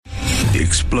the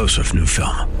explosive new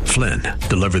film, Flynn,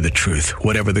 Deliver the Truth,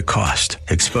 Whatever the Cost,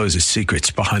 exposes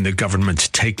secrets behind the government's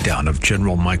takedown of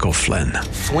General Michael Flynn.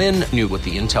 Flynn knew what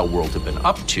the intel world had been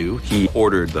up to. He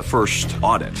ordered the first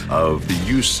audit of the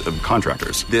use of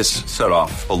contractors. This set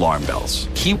off alarm bells.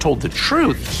 He told the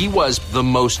truth. He was the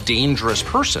most dangerous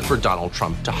person for Donald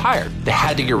Trump to hire. They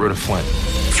had to get rid of Flynn.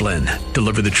 Flynn,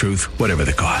 Deliver the Truth, Whatever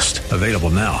the Cost. Available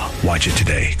now. Watch it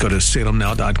today. Go to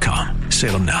salemnow.com.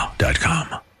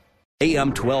 salemnow.com. AM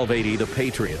 1280, The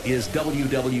Patriot, is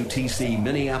WWTC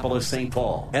Minneapolis, St.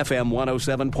 Paul. FM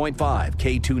 107.5,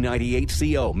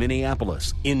 K298CO,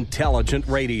 Minneapolis. Intelligent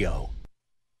Radio.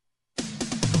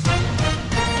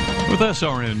 With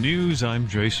SRN News, I'm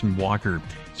Jason Walker.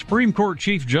 Supreme Court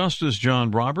Chief Justice John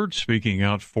Roberts speaking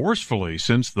out forcefully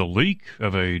since the leak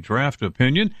of a draft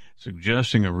opinion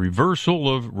suggesting a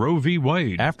reversal of Roe v.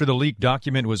 Wade. After the leaked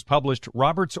document was published,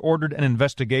 Roberts ordered an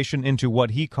investigation into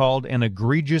what he called an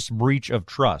egregious breach of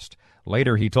trust.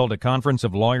 Later, he told a conference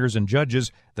of lawyers and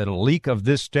judges that a leak of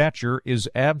this stature is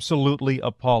absolutely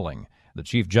appalling. The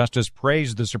Chief Justice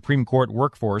praised the Supreme Court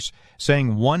workforce,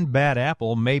 saying one bad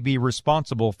apple may be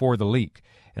responsible for the leak.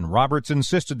 And Roberts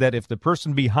insisted that if the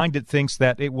person behind it thinks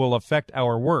that it will affect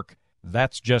our work,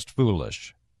 that's just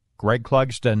foolish. Greg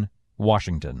Clugston,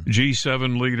 Washington.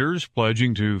 G7 leaders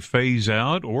pledging to phase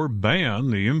out or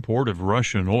ban the import of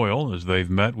Russian oil as they've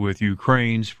met with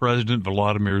Ukraine's President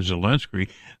Volodymyr Zelensky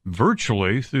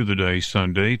virtually through the day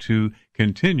Sunday to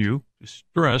continue to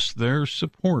stress their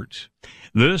support.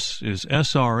 This is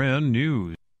SRN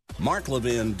News. Mark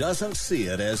Levin doesn't see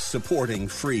it as supporting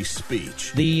free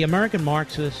speech. The American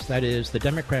Marxist, that is, the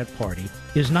Democrat Party,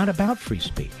 is not about free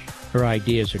speech or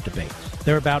ideas or debates.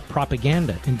 They're about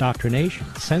propaganda, indoctrination,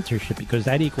 censorship, because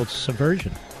that equals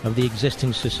subversion of the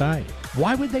existing society.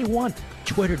 Why would they want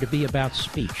Twitter to be about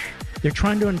speech? They're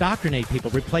trying to indoctrinate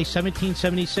people, replace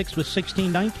 1776 with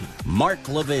 1619. Mark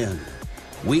Levin,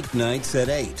 weeknights at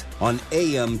 8 on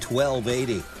AM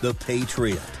 1280, The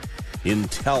Patriot.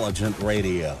 Intelligent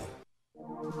Radio.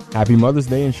 Happy Mother's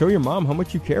Day and show your mom how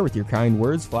much you care with your kind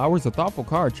words, flowers, a thoughtful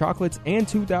card, chocolates, and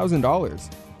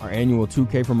 $2,000. Our annual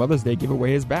 2K for Mother's Day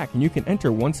giveaway is back, and you can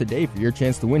enter once a day for your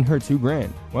chance to win her $2,000.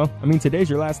 Well, today's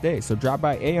your last day, so drop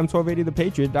by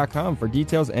am1280thepatriot.com for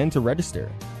details and to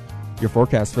register. Your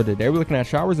forecast for today, we're looking at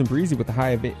showers and breezy with a high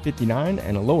of 59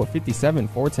 and a low of 57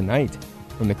 for tonight.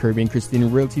 From the Kirby and Christina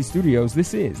Realty Studios,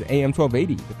 this is AM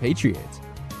 1280, The Patriot.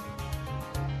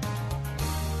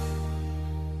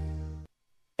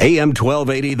 AM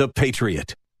 1280, The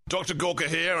Patriot. Dr. Gorka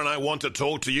here, and I want to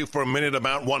talk to you for a minute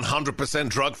about 100%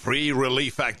 drug-free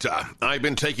Relief Factor. I've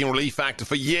been taking Relief Factor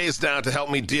for years now to help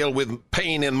me deal with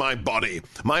pain in my body.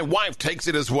 My wife takes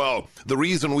it as well. The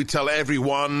reason we tell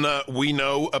everyone we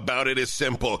know about it is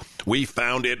simple. We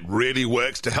found it really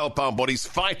works to help our bodies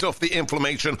fight off the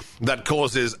inflammation that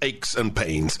causes aches and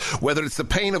pains. Whether it's the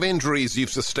pain of injuries you've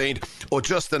sustained or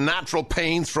just the natural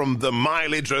pains from the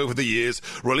mileage over the years,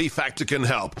 Relief Factor can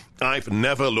help. I've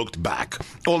never looked back.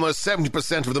 Almost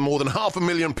 70% of the more than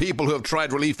 500,000 people who have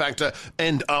tried Relief Factor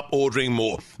end up ordering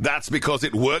more. That's because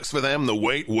it works for them the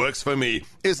way it works for me.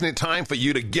 Isn't it time for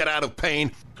you to get out of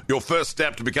pain? Your first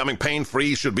step to becoming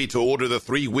pain-free should be to order the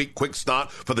 3-week quick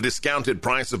start for the discounted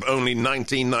price of only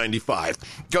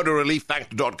 $19.95. Go to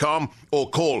relieffactor.com or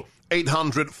call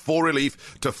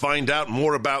 800-4RELIEF to find out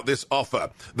more about this offer.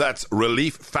 That's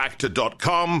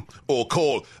relieffactor.com or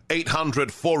call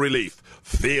 800-4RELIEF.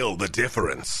 Feel the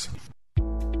difference.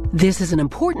 This is an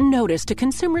important notice to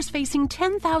consumers facing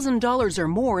 $10,000 or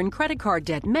more in credit card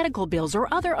debt, medical bills,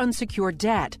 or other unsecured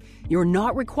debt. You're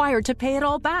not required to pay it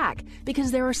all back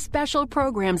because there are special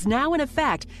programs now in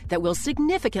effect that will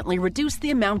significantly reduce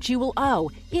the amount you will owe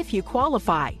if you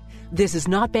qualify. This is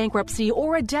not bankruptcy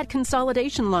or a debt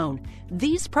consolidation loan.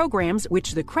 These programs,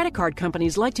 which the credit card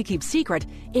companies like to keep secret,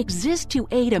 exist to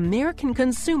aid American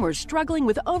consumers struggling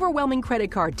with overwhelming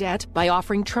credit card debt by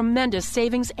offering tremendous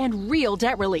savings and real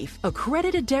debt relief.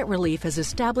 Accredited Debt Relief has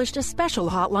established a special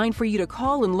hotline for you to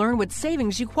call and learn what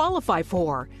savings you qualify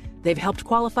for. They've helped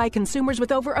qualify consumers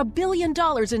with over $1 billion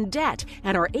in debt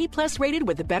and are A+ rated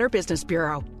with the Better Business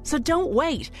Bureau. So don't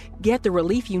wait. Get the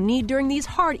relief you need during these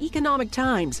hard economic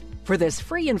times. For this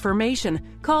free information,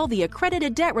 call the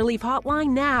Accredited Debt Relief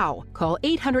Hotline now. Call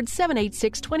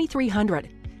 800-786-2300.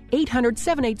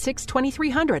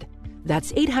 800-786-2300.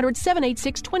 That's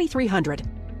 800-786-2300.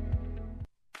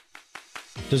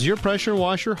 Does your pressure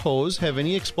washer hose have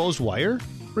any exposed wire?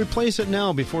 Replace it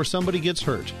now before somebody gets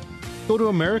hurt. Go to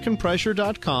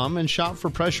AmericanPressure.com and shop for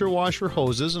pressure washer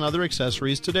hoses and other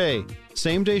accessories today.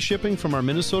 Same-day shipping from our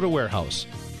Minnesota warehouse.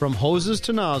 From hoses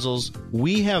to nozzles,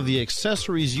 we have the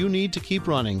accessories you need to keep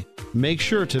running. Make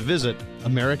sure to visit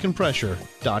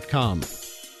AmericanPressure.com.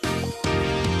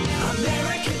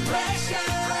 American Pressure.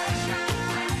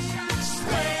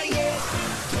 Spray it,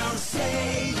 don't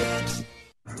say it.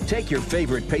 Take your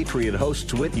favorite Patriot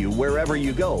hosts with you wherever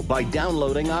you go by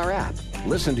downloading our app.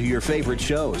 Listen to your favorite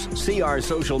shows, see our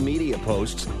social media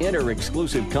posts, enter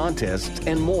exclusive contests,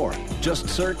 and more. Just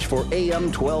search for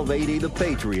AM 1280 The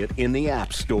Patriot in the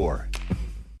App Store.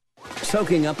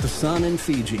 Soaking up the sun in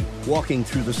Fiji, walking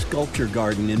through the sculpture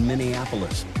garden in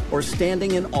Minneapolis, or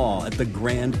standing in awe at the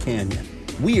Grand Canyon.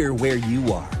 We're where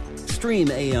you are. Stream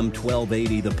AM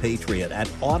 1280 The Patriot at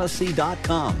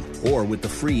Odyssey.com or with the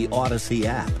free Odyssey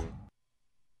app.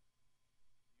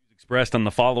 Expressed on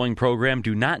the following program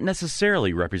do not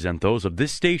necessarily represent those of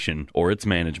this station or its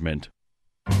management.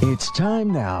 It's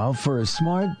time now for a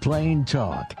smart, plain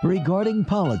talk regarding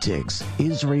politics,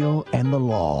 Israel, and the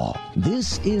law.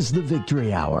 This is the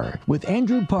Victory Hour with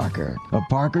Andrew Parker of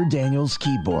Parker Daniels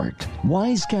Keyboard.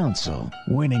 Wise counsel,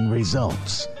 winning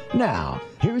results. Now,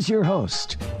 here's your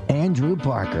host, Andrew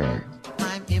Parker.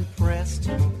 I'm impressed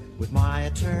with my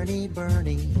attorney,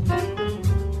 Bernie.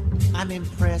 I'm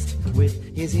impressed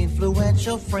with his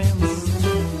influential friends.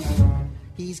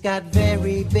 He's got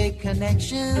very big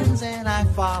connections, and I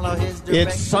follow his direction.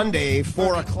 It's Sunday,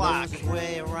 4 o'clock.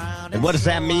 And what does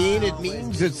that mean? It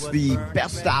means it's the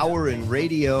best hour in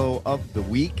radio of the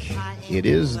week. It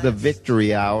is the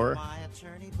Victory Hour.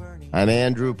 I'm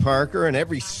Andrew Parker, and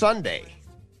every Sunday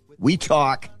we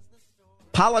talk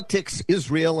politics,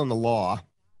 Israel, and the law.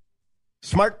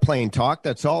 Smart, plain talk,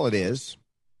 that's all it is.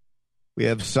 We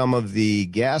have some of the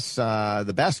guests,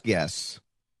 the best guests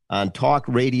on Talk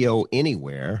Radio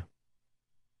Anywhere.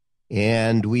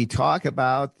 And we talk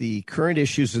about the current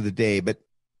issues of the day, but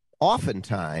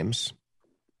oftentimes,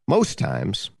 most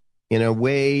times, in a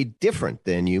way different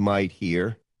than you might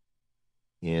hear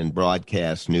in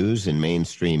broadcast news and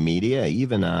mainstream media,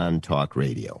 even on talk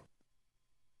radio.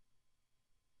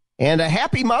 And a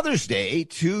happy Mother's Day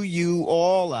to you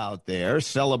all out there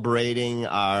celebrating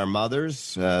our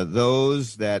mothers,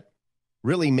 those that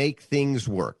really make things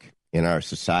work in our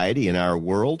society, in our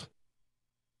world.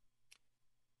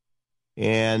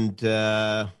 And,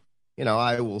 I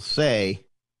will say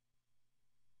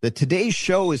that today's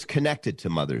show is connected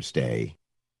to Mother's Day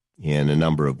in a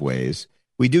number of ways.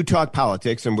 We do talk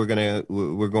politics, and we're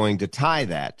going to tie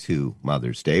that to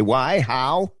Mother's Day. Why?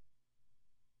 How?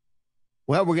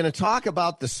 Well, we're going to talk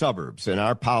about the suburbs and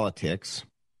our politics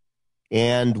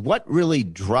and what really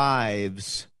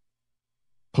drives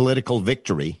political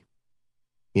victory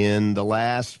in the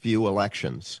last few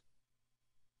elections,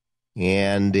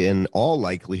 and in all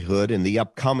likelihood in the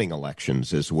upcoming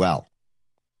elections as well.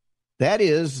 That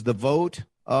is the vote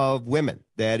of women.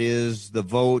 That is the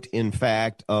vote, in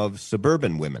fact, of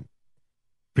suburban women,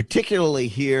 particularly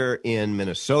here in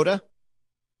Minnesota.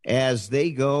 As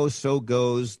they go, so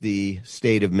goes the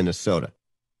state of Minnesota.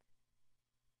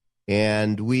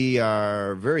 And we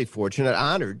are very fortunate,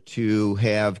 honored to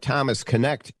have Thomas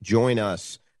Knecht join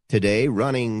us today,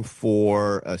 running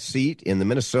for a seat in the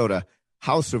Minnesota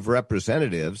House of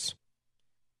Representatives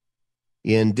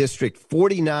in District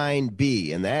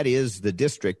 49B, and that is the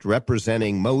district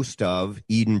representing most of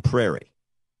Eden Prairie.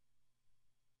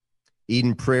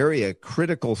 Eden Prairie, a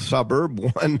critical suburb,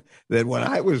 one that when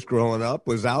I was growing up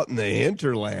was out in the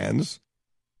hinterlands,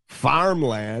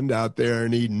 farmland out there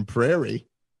in Eden Prairie.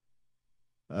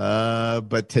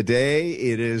 But today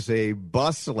it is a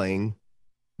bustling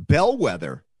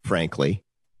bellwether, frankly,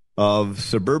 of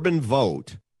suburban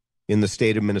vote in the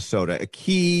state of Minnesota, a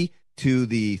key to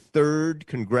the 3rd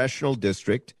Congressional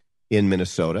District in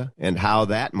Minnesota and how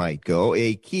that might go,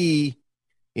 a key,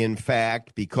 in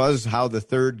fact, because how the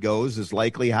 3rd goes is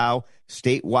likely how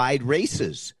statewide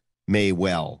races may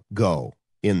well go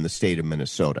in the state of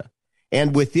Minnesota.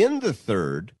 And within the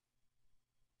 3rd,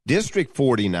 District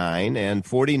 49 and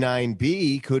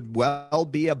 49B could well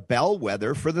be a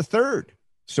bellwether for the 3rd.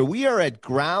 So we are at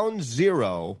ground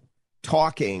zero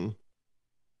talking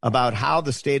about how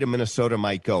the state of Minnesota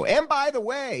might go. And by the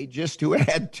way, just to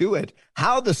add to it,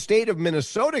 how the state of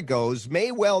Minnesota goes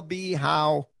may well be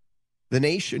how the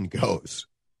nation goes.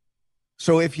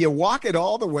 So if you walk it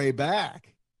all the way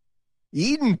back,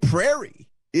 Eden Prairie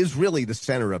is really the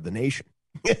center of the nation.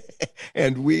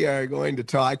 And we are going to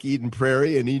talk Eden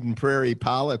Prairie and Eden Prairie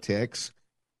politics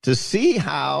to see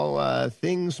how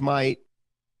things might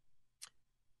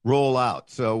roll out.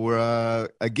 So we're,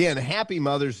 again, happy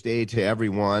Mother's Day to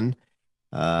everyone.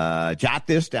 Jot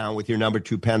this down with your number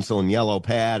 2 pencil and yellow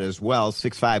pad as well,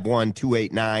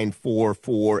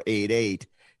 651-289-4488.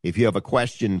 If you have a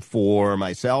question for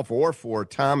myself or for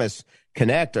Thomas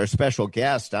Knecht, our special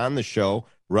guest on the show,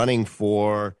 running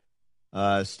for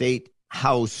State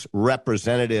House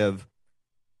Representative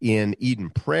in Eden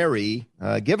Prairie,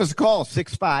 give us a call,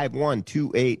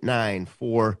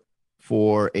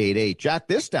 651-289-4488. Jot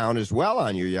this down as well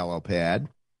on your yellow pad.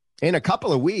 In a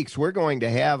couple of weeks, we're going to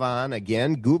have on,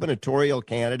 again, gubernatorial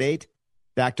candidate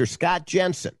Dr. Scott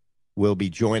Jensen will be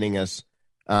joining us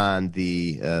on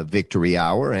the Victory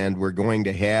Hour, and we're going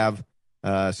to have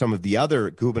some of the other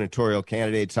gubernatorial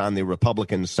candidates on the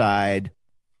Republican side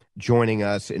joining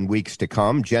us in weeks to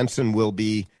come. Jensen will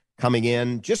be coming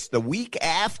in just the week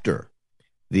after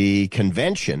the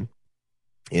convention,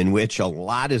 in which a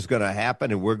lot is going to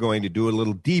happen, and we're going to do a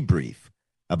little debrief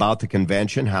about the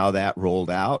convention, how that rolled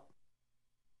out,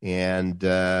 and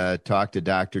talk to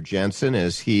Dr. Jensen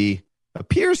as he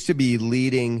appears to be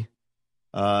leading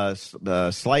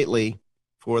slightly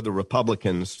for the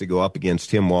Republicans to go up against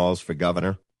Tim Walz for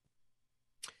governor,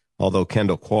 although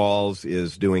Kendall Qualls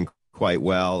is doing quite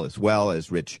well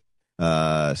as Rich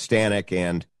Stanek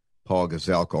and Paul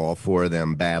Gazelka, all four of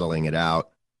them battling it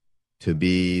out to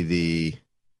be the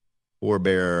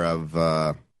forebearer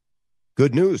of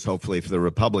good news, hopefully, for the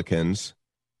Republicans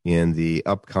in the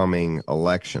upcoming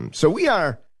election. So we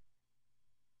are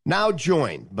now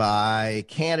joined by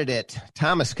candidate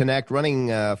Thomas Knecht, running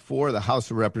for the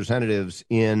House of Representatives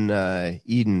in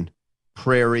Eden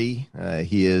Prairie.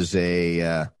 He is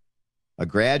a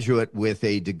graduate with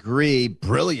a degree,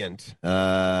 brilliant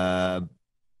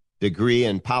degree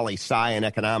in poli-sci and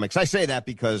economics. I say that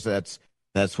because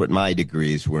that's what my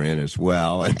degrees were in as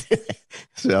well. And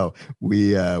so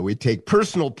we take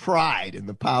personal pride in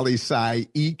the poli-sci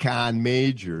econ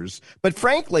majors. But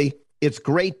frankly, it's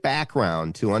great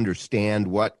background to understand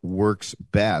what works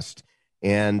best.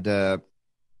 And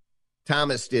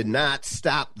Thomas did not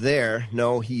stop there.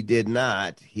 No, he did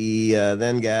not. He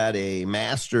then got a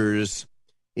master's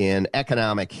in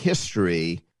economic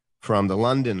history from the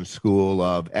London School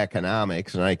of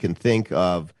Economics. And I can think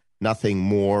of nothing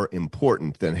more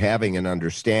important than having an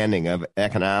understanding of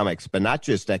economics, but not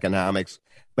just economics,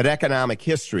 but economic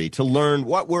history, to learn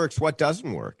what works, what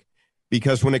doesn't work.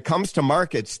 Because when it comes to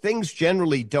markets, things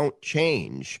generally don't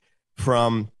change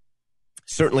from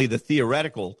certainly the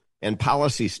theoretical and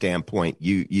policy standpoint.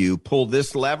 You pull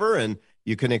this lever and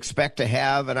you can expect to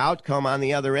have an outcome on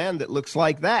the other end that looks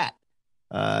like that.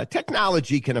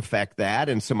 Technology can affect that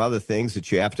and some other things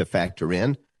that you have to factor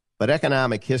in. But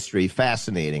economic history,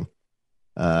 fascinating.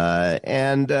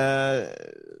 And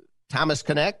Thomas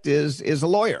Knecht is a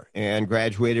lawyer and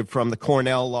graduated from the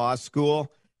Cornell Law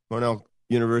School, Cornell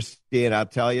University. And I'll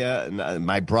tell you,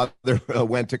 my brother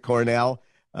went to Cornell,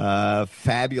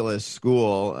 fabulous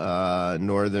school,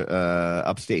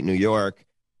 upstate New York.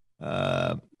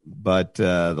 But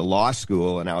the law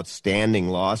school, an outstanding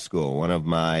law school, one of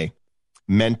my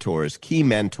mentors, key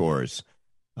mentors,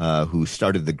 who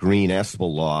started the Green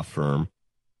Espel law firm,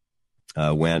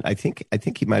 went. I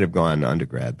think he might have gone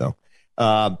undergrad though.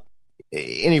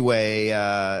 Anyway,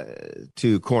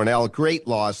 to Cornell, great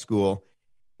law school,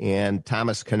 and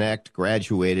Thomas Knecht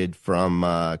graduated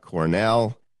from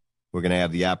Cornell. We're going to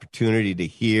have the opportunity to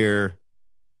hear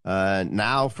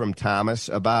now from Thomas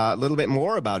about a little bit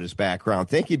more about his background.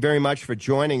 Thank you very much for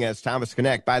joining us, Thomas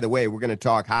Knecht. By the way, we're going to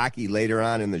talk hockey later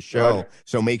on in the show,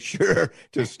 so make sure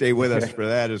to stay with us for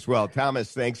that as well.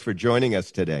 Thomas, thanks for joining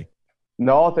us today.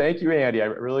 No, thank you, Andy. I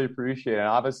really appreciate it. And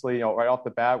obviously, right off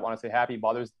the bat, I want to say Happy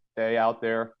Mother's Day out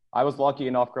there. I was lucky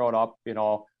enough growing up,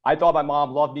 I thought my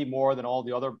mom loved me more than all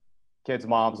the other kids'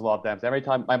 moms loved them. So every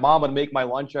time my mom would make my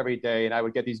lunch every day, and I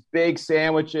would get these big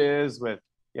sandwiches with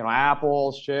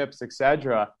apples, chips,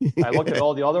 etc. I looked at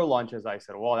all the other lunches. I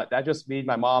said, well, that just means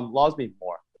my mom loves me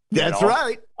more. That's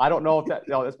right. I don't know if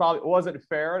that's probably wasn't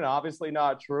fair and obviously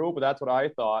not true, but that's what I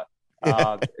thought.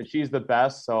 She's the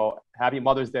best. So happy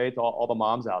Mother's Day to all the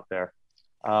moms out there.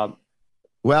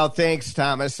 Well, thanks,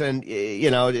 Thomas. And,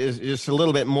 just a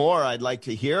little bit more, I'd like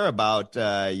to hear about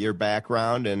your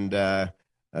background and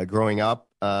growing up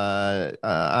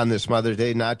on this Mother's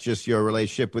Day, not just your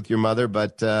relationship with your mother,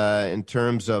 but in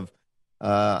terms of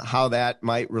how that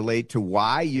might relate to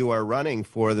why you are running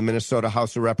for the Minnesota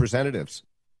House of Representatives.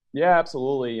 Yeah,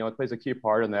 absolutely. It plays a key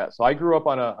part in that. So I grew up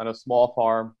on a small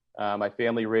farm. My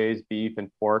family raised beef and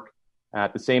pork.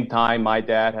 At the same time, my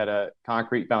dad had a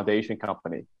concrete foundation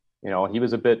company. He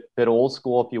was a bit old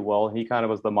school, if you will. He kind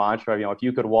of was the mantra, if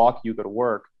you could walk, you could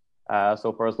work.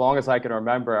 So for as long as I can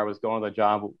remember, I was going to the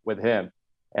job with him.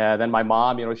 And then my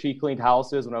mom, she cleaned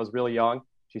houses when I was really young.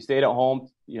 She stayed at home,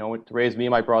 to raise me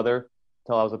and my brother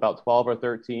till I was about 12 or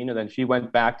 13. And then she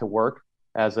went back to work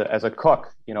as a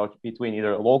cook, between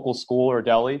either a local school or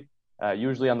deli,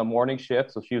 usually on the morning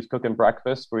shift. So she was cooking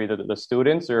breakfast for either the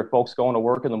students or folks going to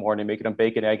work in the morning, making them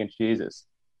bacon, egg, and cheeses.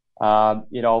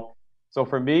 So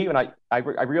for me, when I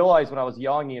realized when I was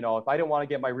young, if I didn't want to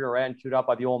get my rear end chewed up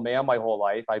by the old man my whole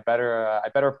life, I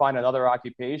better find another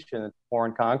occupation than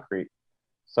pouring concrete.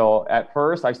 So at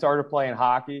first I started playing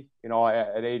hockey,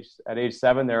 at age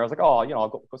 7 there. I was like, I'll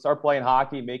go start playing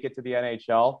hockey, make it to the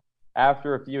NHL.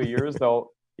 After a few years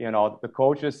though, the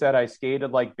coaches said I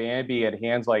skated like Bambi and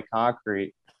hands like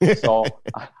concrete. So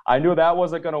I knew that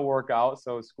wasn't going to work out.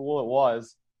 So school it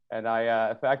was. And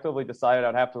I effectively decided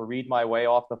I'd have to read my way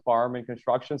off the farm and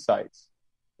construction sites,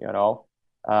 So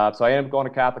I ended up going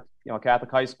to Catholic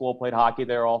high school, played hockey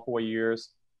there all 4 years.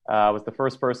 Was the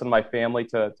first person in my family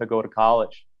to go to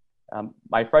college.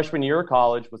 My freshman year of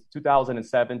college was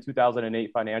 2007,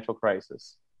 2008 financial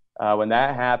crisis. When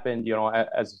that happened,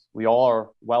 as we all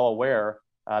are well aware,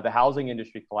 the housing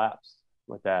industry collapsed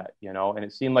with that, and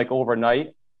it seemed like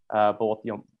overnight, both,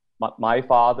 my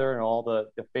father and all the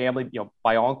family,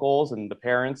 my uncles and the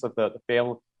parents of the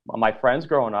family, my friends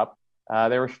growing up,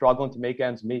 they were struggling to make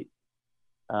ends meet.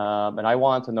 And I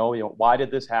wanted to know, why did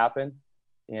this happen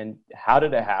and how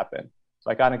did it happen?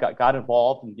 So I got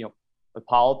involved in, with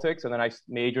politics, and then I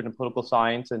majored in political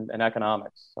science and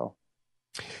economics. So,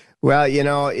 well, it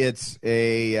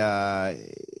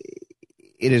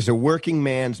is a working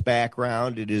man's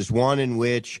background. It is one in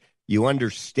which you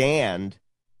understand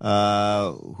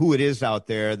who it is out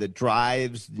there that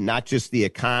drives not just the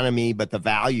economy, but the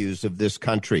values of this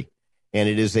country. And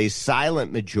it is a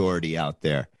silent majority out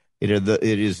there. It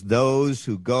is those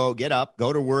who get up,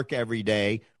 go to work every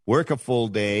day, work a full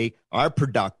day, are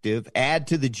productive, add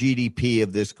to the GDP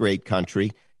of this great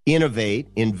country, innovate,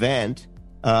 invent,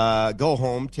 go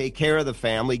home, take care of the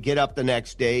family, get up the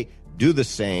next day, do the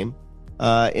same,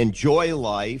 enjoy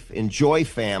life, enjoy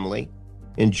family,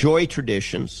 enjoy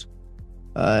traditions.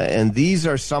 And these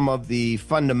are some of the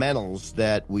fundamentals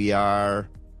that we are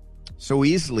so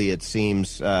easily, it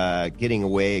seems, getting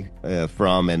away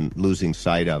from and losing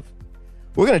sight of.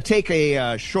 We're going to take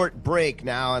a short break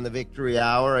now on the Victory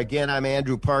Hour. Again, I'm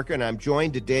Andrew Parker, and I'm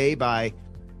joined today by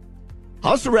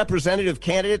House of Representative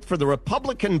candidate for the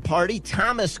Republican Party,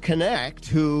 Thomas Knecht,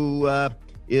 who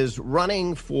is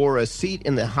running for a seat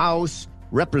in the House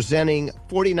representing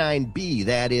 49B,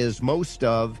 that is most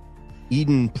of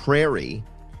Eden Prairie.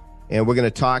 And we're going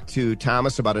to talk to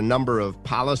Thomas about a number of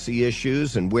policy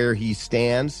issues and where he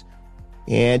stands.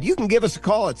 And you can give us a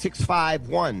call at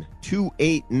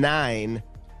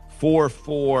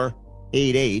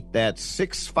 651-289-4488. That's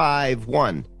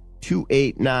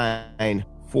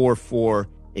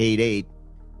 651-289-4488.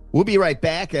 We'll be right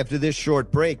back after this short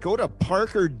break. Go to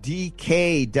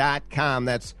parkerdk.com.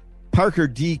 That's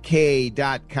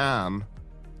parkerdk.com.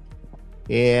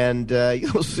 And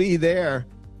you'll see there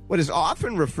what is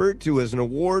often referred to as an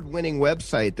award-winning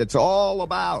website that's all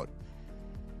about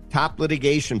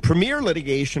premier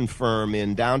litigation firm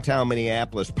in downtown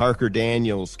Minneapolis, Parker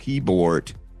Daniels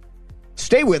Keyboard.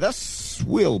 Stay with us.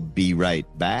 We'll be right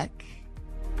back.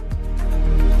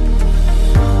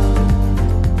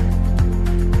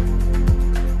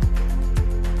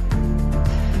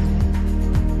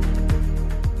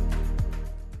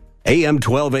 AM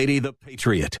 1280, The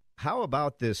Patriot. How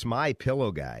about this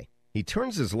MyPillow guy? He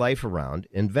turns his life around,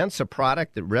 invents a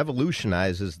product that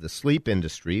revolutionizes the sleep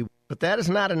industry, but that is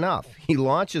not enough. He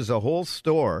launches a whole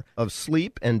store of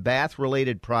sleep and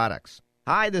bath-related products.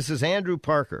 Hi, this is Andrew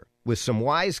Parker with some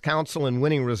wise counsel and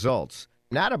winning results.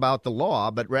 Not about the law,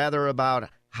 but rather about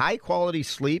high-quality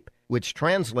sleep, which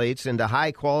translates into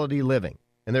high-quality living.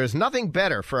 And there's nothing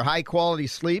better for high-quality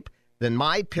sleep than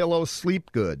MyPillow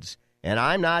sleep goods. And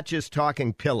I'm not just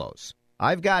talking pillows.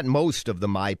 I've got most of the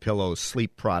MyPillow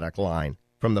sleep product line,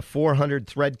 from the 400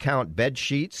 thread count bed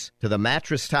sheets to the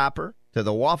mattress topper to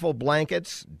the waffle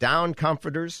blankets, down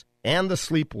comforters, and the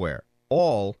sleepwear,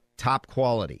 all top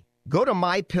quality. Go to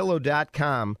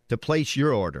MyPillow.com to place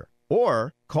your order,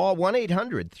 or call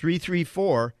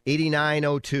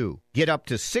 1-800-334-8902. Get up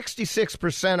to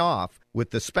 66% off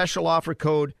with the special offer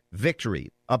code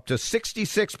VICTORY. Up to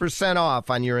 66% off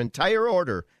on your entire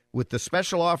order with the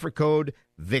special offer code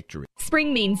VICTORY.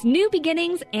 Spring means new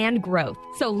beginnings and growth.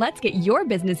 So let's get your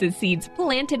business's seeds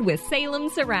planted with Salem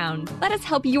Surround. Let us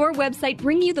help your website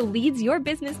bring you the leads your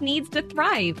business needs to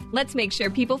thrive. Let's make sure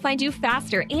people find you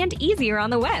faster and easier on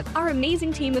the web. Our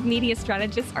amazing team of media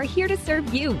strategists are here to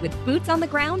serve you with boots on the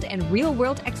ground and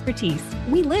real-world expertise.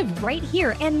 We live right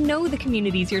here and know the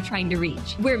communities you're trying to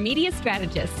reach. We're media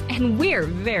strategists, and we're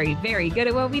very, very good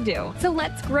at what we do. So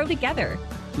let's grow together.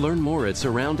 Learn more at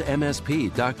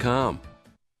surroundmsp.com.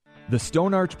 The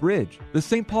Stone Arch Bridge, the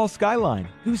St. Paul skyline,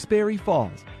 Gooseberry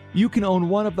Falls. You can own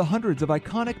one of the hundreds of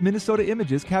iconic Minnesota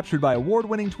images captured by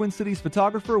award-winning Twin Cities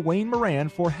photographer Wayne Moran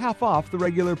for half off the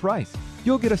regular price.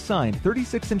 You'll get a signed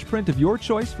 36-inch print of your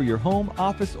choice for your home,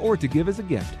 office, or to give as a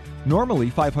gift.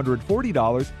 Normally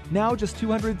 $540, now just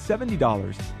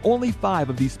 $270. Only 5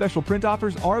 of these special print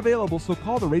offers are available, so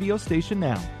call the radio station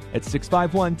now at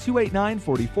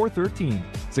 651-289-4413.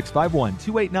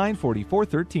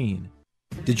 651-289-4413.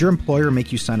 Did your employer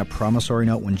make you sign a promissory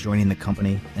note when joining the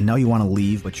company, and now you want to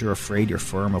leave, but you're afraid your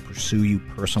firm will pursue you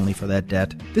personally for that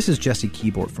debt? This is Jesse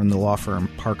Keyboard from the law firm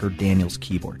Parker Daniels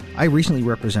Keyboard. I recently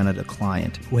represented a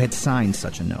client who had signed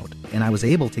such a note, and I was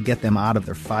able to get them out of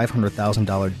their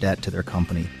 $500,000 debt to their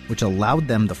company, which allowed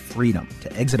them the freedom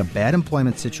to exit a bad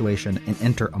employment situation and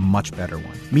enter a much better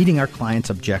one. Meeting our clients'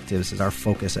 objectives is our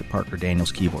focus at Parker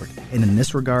Daniels Keyboard, and in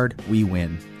this regard, we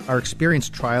win. Our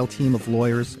experienced trial team of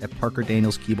lawyers at Parker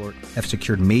Daniels Keyboard have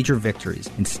secured major victories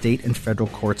in state and federal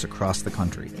courts across the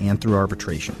country and through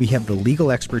arbitration. We have the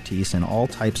legal expertise in all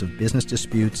types of business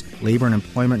disputes, labor and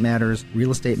employment matters,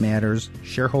 real estate matters,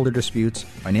 shareholder disputes,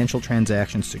 financial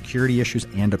transactions, security issues,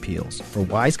 and appeals. For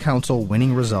wise counsel,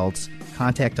 winning results,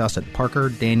 contact us at Parker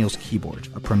Daniels Keyboard,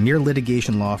 a premier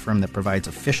litigation law firm that provides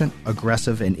efficient,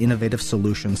 aggressive, and innovative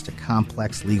solutions to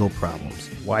complex legal problems.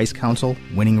 Wise counsel,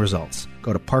 winning results.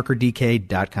 Go to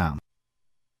parkerdk.com.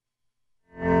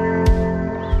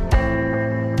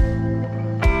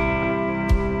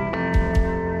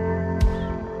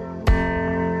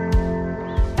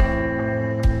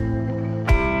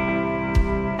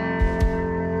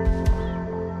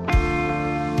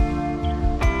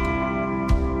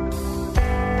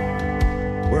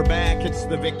 We're back. It's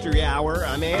the Victory Hour.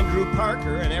 I'm Andrew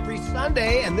Parker, and every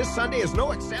Sunday, and this Sunday is no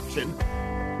exception,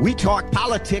 we talk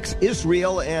politics,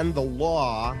 Israel, and the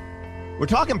law. We're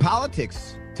talking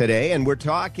politics today, and we're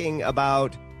talking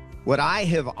about what I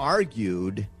have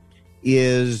argued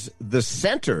is the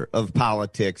center of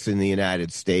politics in the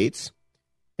United States,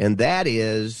 and that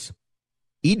is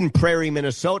Eden Prairie,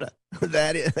 Minnesota.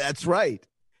 That's right.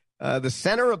 The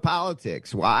center of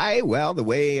politics. Why? Well, the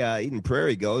way Eden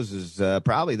Prairie goes is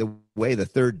probably the way the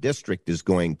 3rd District is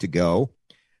going to go.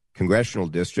 Congressional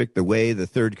district, the way the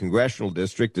 3rd Congressional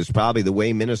District is probably the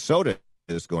way Minnesota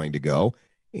is going to go.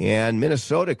 And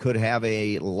Minnesota could have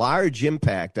a large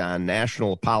impact on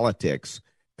national politics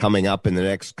coming up in the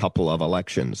next couple of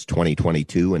elections,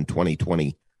 2022 and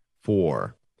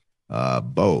 2024,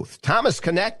 both. Thomas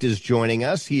Knecht is joining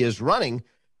us. He is running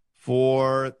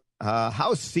for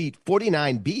House seat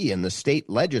 49B in the state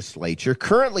legislature,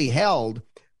 currently held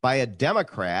by a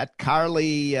Democrat,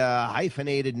 Carly,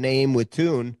 hyphenated name with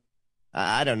tune.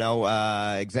 I don't know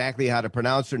exactly how to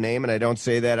pronounce her name, and I don't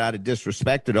say that out of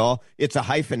disrespect at all. It's a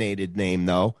hyphenated name,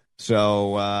 though.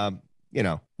 So,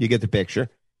 you get the picture.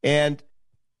 And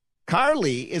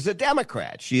Carly is a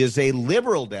Democrat. She is a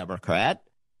liberal Democrat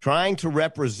trying to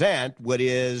represent what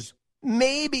is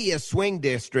maybe a swing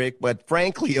district, but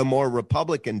frankly, a more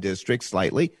Republican district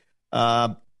slightly.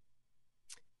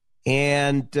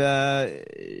 And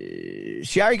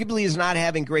she arguably is not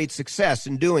having great success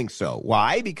in doing so.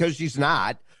 Why? Because she's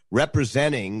not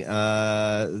representing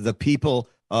the people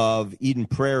of Eden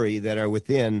Prairie that are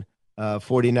within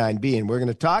 49B. And we're going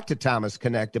to talk to Thomas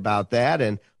Knecht about that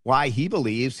and why he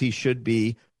believes he should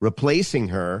be replacing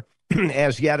her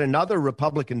as yet another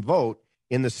Republican vote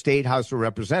in the State House of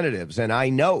Representatives. And I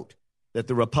note that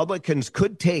the Republicans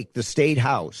could take the State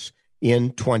House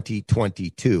in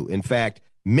 2022. In fact,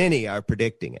 many are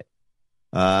predicting it,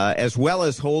 as well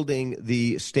as holding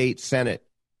the state Senate.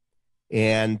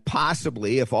 And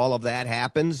possibly, if all of that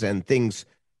happens and things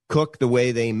cook the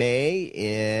way they may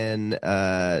in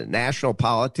national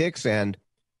politics and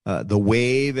the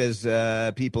wave,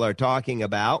 as people are talking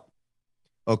about,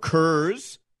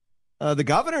 occurs, the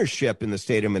governorship in the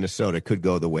state of Minnesota could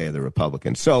go the way of the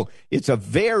Republicans. So it's a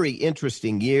very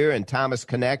interesting year, and Thomas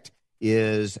Knecht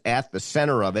is at the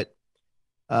center of it.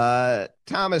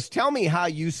 Thomas, tell me how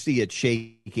you see it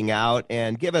shaking out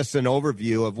and give us an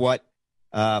overview of what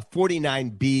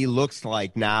 49B looks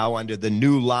like now under the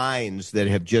new lines that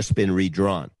have just been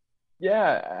redrawn.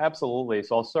 Yeah, absolutely.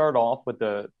 So I'll start off with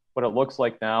the what it looks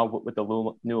like now with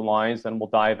the new lines, then we'll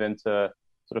dive into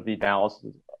sort of the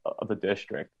analysis of the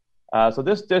district. So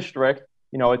this district,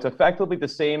 it's effectively the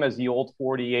same as the old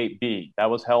 48B. That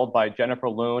was held by Jennifer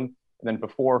Loon, and then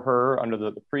before her, under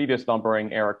the previous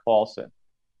numbering, Eric Paulson.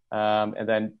 And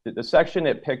then the section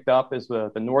it picked up is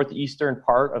the northeastern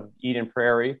part of Eden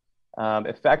Prairie.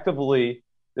 Effectively,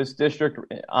 this district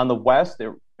on the west,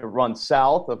 it runs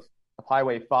south of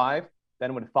Highway 5.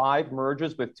 Then when 5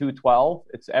 merges with 212,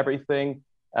 it's everything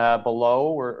below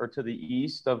or to the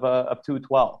east of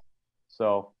 212.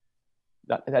 So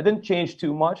that didn't change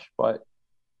too much,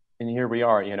 and here we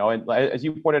are, and as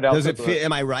you pointed out.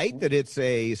 Am I right that it's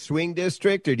a swing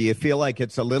district, or do you feel like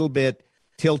it's a little bit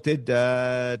tilted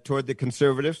toward the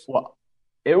conservatives? Well,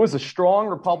 it was a strong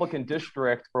Republican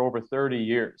district for over 30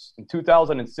 years. In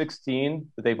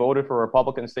 2016, they voted for a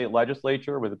Republican state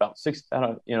legislature with about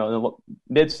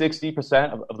mid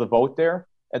 60% of the vote there.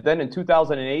 And then in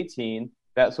 2018,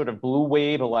 that sort of blue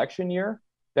wave election year,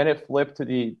 then it flipped to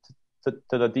the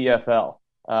DFL.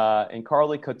 And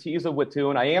Carly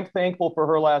Katiza-Watoon, I am thankful for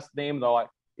her last name, though. At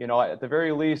the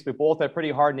very least, we both have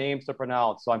pretty hard names to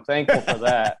pronounce, so I'm thankful for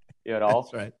that.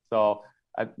 That's right. So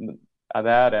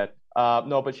that it.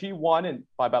 No, but she won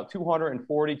by about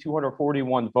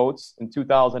 241 votes in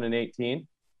 2018,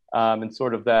 and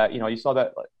sort of that. You saw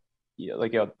that,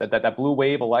 that blue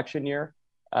wave election year.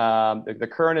 The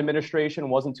current administration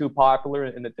wasn't too popular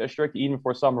in the district, even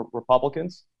for some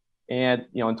Republicans. And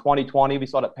in 2020, we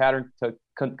saw that pattern to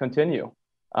continue.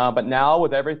 But now,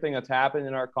 with everything that's happened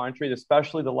in our country,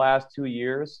 especially the last 2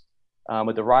 years,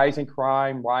 with the rising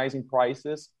crime, rising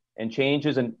prices, and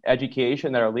changes in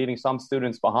education that are leaving some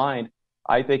students behind,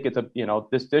 I think it's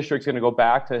this district's going to go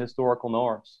back to historical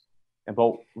norms and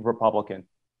vote Republican.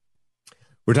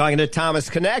 We're talking to Thomas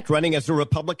Knecht, running as a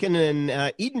Republican in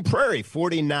Eden Prairie,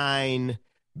 49B,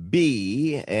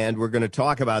 and we're going to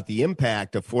talk about the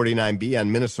impact of 49B on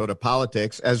Minnesota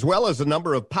politics, as well as a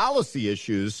number of policy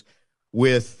issues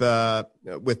with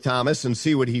Thomas, and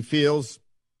see what he feels,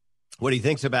 what he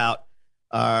thinks about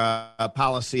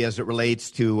policy as it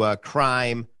relates to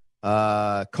crime,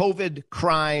 COVID,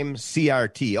 crime,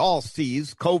 CRT, all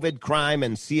C's, COVID, crime,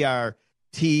 and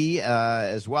CRT,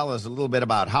 as well as a little bit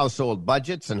about household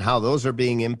budgets and how those are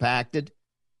being impacted.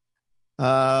 In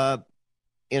a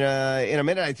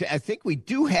minute, I think we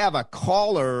do have a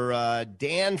caller,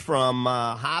 Dan from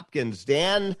Hopkins.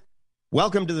 Dan,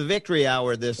 welcome to the Victory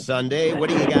Hour this Sunday. What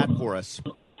do you got for us?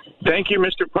 Thank you,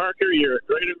 Mr. Parker. You're a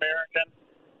great American,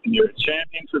 and you're a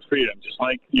champion for freedom, just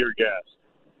like your guest.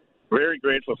 Very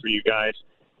grateful for you guys.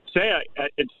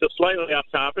 It's slightly off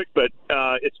topic, but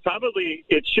it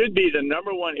should be the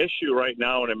number one issue right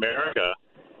now in America,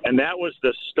 and that was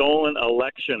the stolen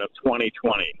election of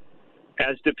 2020,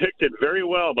 as depicted very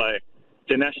well by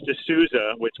Dinesh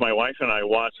D'Souza, which my wife and I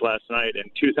watched last night in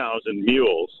 2000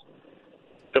 Mules.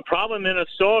 The problem in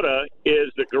Minnesota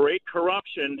is the great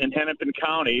corruption in Hennepin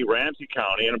County, Ramsey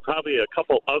County, and probably a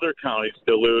couple other counties,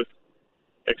 Duluth,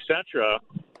 etc.,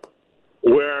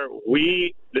 where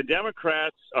the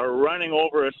Democrats are running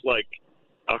over us like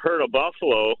a herd of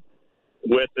buffalo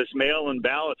with this mail-in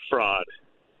ballot fraud.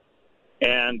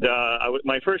 And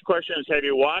my first question is, have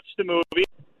you watched the movie?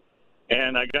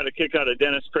 And I got a kick out of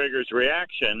Dennis Prager's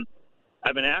reaction.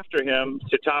 I've been after him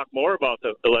to talk more about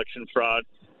the election fraud.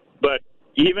 But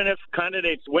even if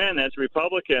candidates win as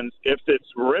Republicans, if it's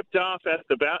ripped off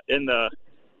in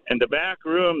the back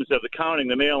rooms of the counting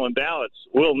the mail-in ballots,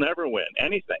 we'll never win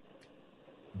anything.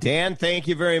 Dan, thank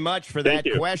you very much for that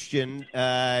question.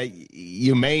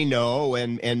 You may know,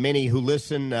 and many who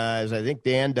listen, as I think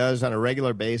Dan does on a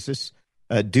regular basis,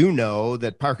 do know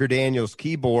that Parker Daniels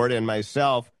Keyboard and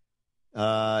myself,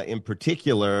 in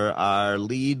particular, are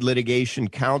lead litigation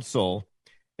counsel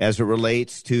as it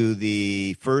relates to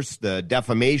the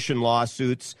defamation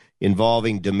lawsuits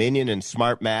involving Dominion and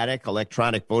Smartmatic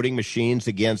electronic voting machines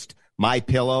against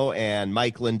MyPillow and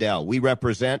Mike Lindell. We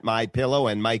represent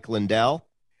MyPillow and Mike Lindell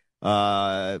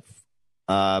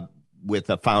with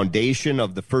a foundation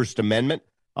of the First Amendment,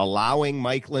 allowing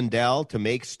Mike Lindell to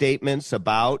make statements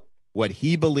about what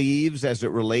he believes as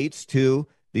it relates to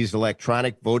these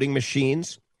electronic voting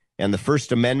machines. And the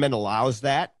First Amendment allows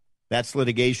that. That's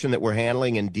litigation that we're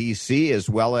handling in D.C. as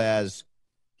well as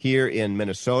here in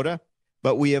Minnesota.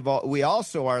 But we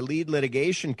also are lead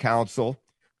litigation counsel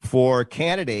for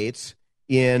candidates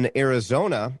in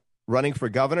Arizona running for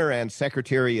governor and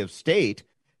secretary of state,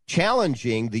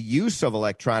 challenging the use of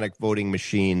electronic voting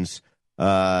machines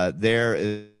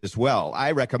there as well.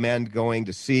 I recommend going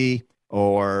to see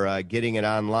or getting it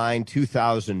online,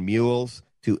 2000 Mules,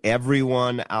 to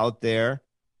everyone out there.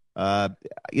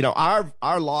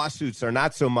 Our lawsuits are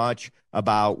not so much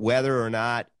about whether or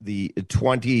not the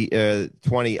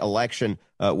 2020 election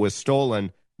was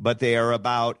stolen, but they are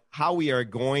about how we are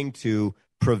going to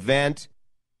prevent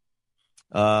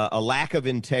a lack of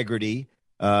integrity,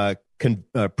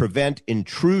 prevent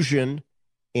intrusion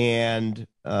and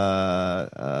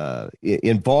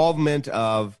involvement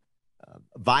of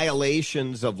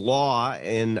violations of law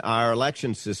in our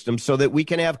election system so that we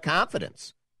can have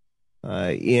confidence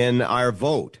in our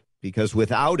vote, because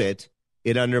without it,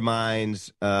 it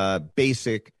undermines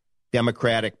basic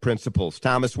democratic principles.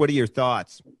 Thomas, what are your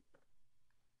thoughts?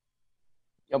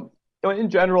 In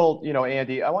general,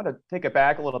 Andy, I want to take it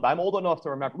back a little bit. I'm old enough to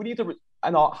remember. We need to,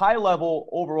 on a high level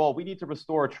overall, we need to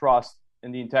restore trust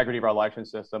in the integrity of our election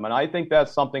system. And I think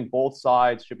that's something both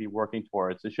sides should be working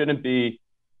towards. It shouldn't be,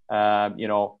 kind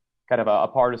of a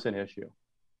partisan issue.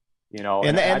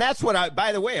 And that's what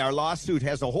by the way, our lawsuit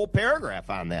has a whole paragraph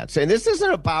on that, saying this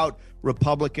isn't about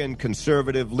Republican,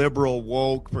 conservative, liberal,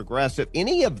 woke, progressive,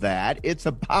 any of that. It's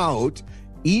about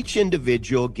each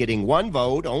individual getting one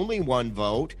vote, only one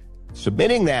vote,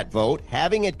 submitting that vote,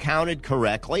 having it counted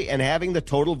correctly, and having the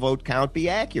total vote count be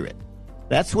accurate.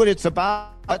 That's what it's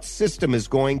about. That system is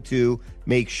going to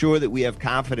make sure that we have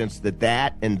confidence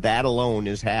that and that alone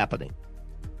is happening.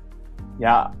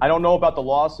 Yeah, I don't know about the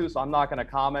lawsuits. So I'm not going to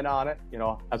comment on it.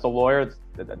 As a lawyer,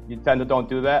 you tend to don't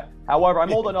do that. However,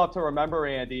 I'm old enough to remember,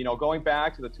 Andy, going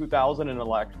back to the 2000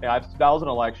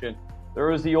 election, there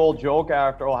was the old joke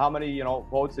after, how many,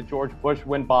 votes did George Bush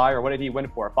win by, or what did he win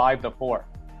for? 5-4.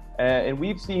 And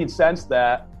we've seen since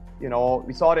that,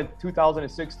 we saw it in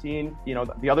 2016,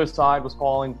 the other side was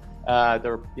calling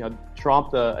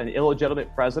Trump an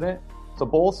illegitimate president. So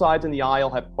both sides in the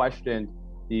aisle have questioned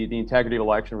the integrity of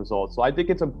election results. So I think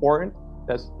it's important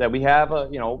that we have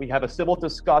a civil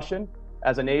discussion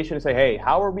as a nation and say, hey,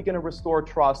 how are we going to restore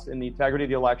trust in the integrity of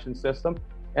the election system?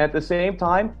 And at the same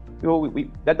time,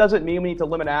 that doesn't mean we need to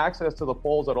limit access to the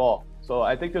polls at all. So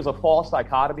I think there's a false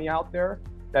dichotomy out there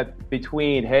that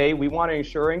between, hey, we want to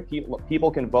ensuring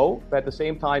people can vote, but at the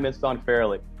same time, it's done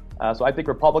fairly. So I think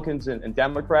Republicans and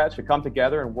Democrats should come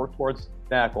together and work towards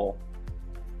that goal.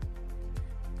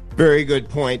 Very good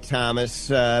point, Thomas.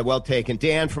 Well taken.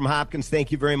 Dan from Hopkins,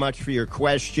 thank you very much for your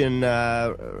question.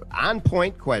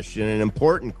 On-point question, an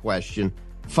important question,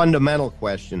 fundamental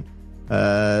question.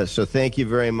 So thank you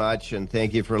very much, and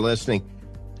thank you for listening.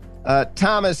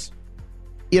 Thomas,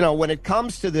 when it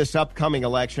comes to this upcoming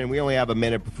election, we only have a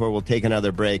minute before we'll take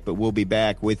another break, but we'll be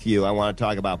back with you. I want to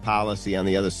talk about policy on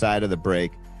the other side of the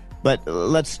break. But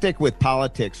let's stick with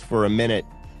politics for a minute.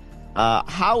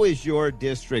 How is your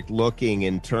district looking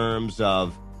in terms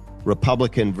of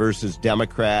Republican versus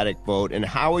Democratic vote, and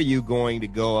how are you going to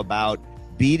go about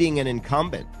beating an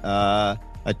incumbent, a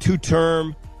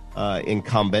two-term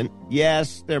incumbent?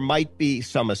 Yes, there might be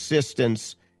some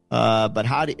assistance, but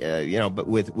how do but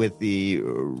with the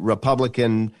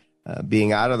Republican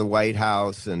being out of the White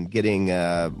House and getting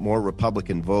more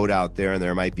Republican vote out there, and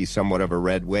there might be somewhat of a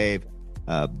red wave,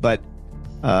 but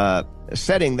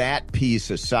setting that piece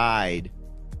aside,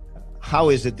 how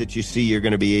is it that you see you're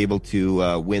going to be able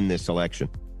to win this election?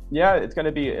 Yeah, it's going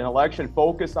to be an election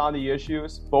focused on the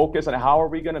issues, focused on how are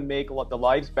we going to make the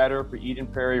lives better for Eden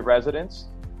Prairie residents.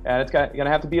 And it's going to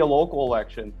have to be a local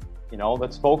election.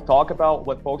 Let's talk about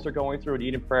what folks are going through at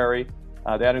Eden Prairie.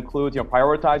 That includes,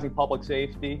 prioritizing public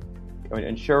safety,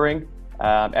 ensuring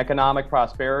economic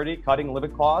prosperity, cutting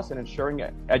living costs, and ensuring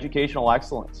educational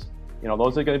excellence.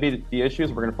 Those are going to be the issues.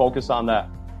 We're going to focus on that.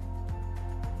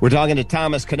 We're talking to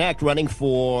Thomas Knecht, running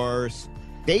for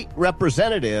state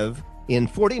representative in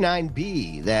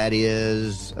 49B. That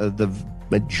is the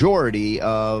majority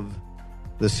of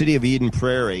the city of Eden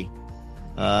Prairie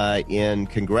in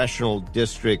Congressional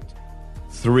District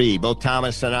 3. Both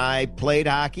Thomas and I played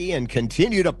hockey and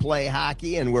continue to play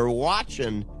hockey, and we're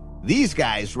watching these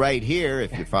guys right here.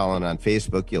 If you're following on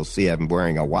Facebook, you'll see I'm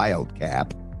wearing a Wild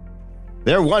cap.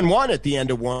 They're 1-1 at the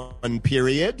end of one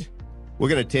period. We're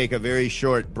going to take a very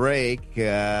short break,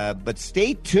 but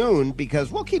stay tuned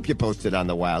because we'll keep you posted on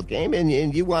the Wild game, and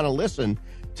you want to listen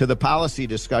to the policy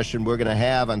discussion we're going to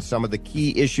have on some of the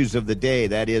key issues of the day.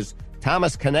 That is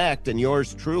Thomas Knecht and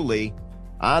yours truly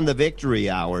on the Victory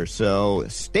Hour. So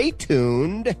stay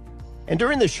tuned. And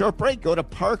during the short break, go to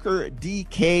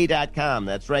parkerdk.com.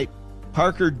 That's right,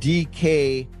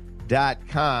 parkerdk.com,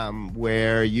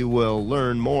 where you will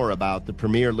learn more about the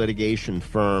premier litigation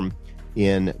firm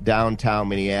in downtown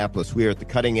Minneapolis. We are at the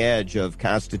cutting edge of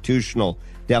constitutional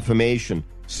defamation,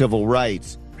 civil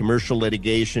rights, commercial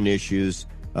litigation issues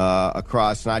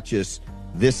across not just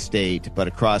this state, but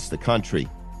across the country.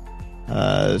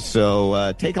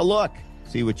 So take a look.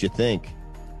 see what you think,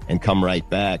 and come right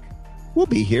back. We'll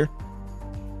be here.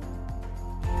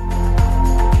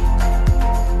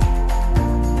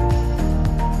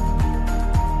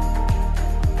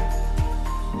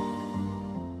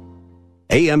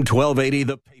 AM 1280,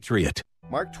 The Patriot.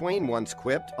 Mark Twain once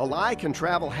quipped, "A lie can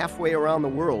travel halfway around the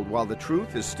world while the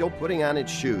truth is still putting on its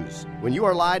shoes. When you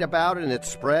are lied about and it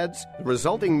spreads, the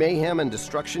resulting mayhem and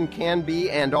destruction can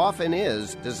be, and often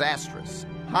is, disastrous."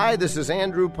 Hi, this is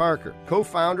Andrew Parker,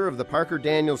 co-founder of the Parker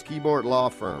Daniels Keyboard Law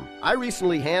Firm. I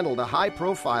recently handled a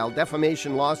high-profile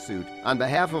defamation lawsuit on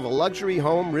behalf of a luxury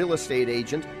home real estate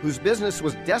agent whose business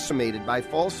was decimated by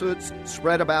falsehoods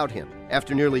spread about him.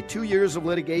 After nearly 2 years of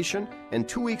litigation and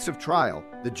 2 weeks of trial,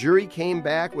 the jury came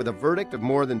back with a verdict of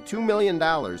more than $2 million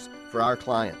for our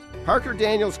client. Parker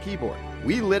Daniels Keyboard.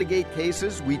 We litigate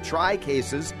cases, we try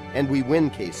cases, and we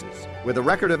win cases. With a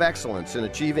record of excellence in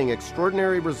achieving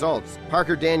extraordinary results,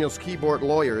 Parker Daniels Keyboard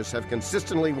lawyers have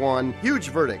consistently won huge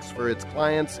verdicts for its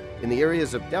clients in the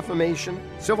areas of defamation,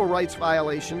 civil rights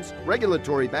violations,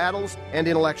 regulatory battles, and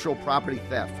intellectual property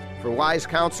theft. For wise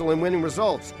counsel and winning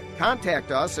results,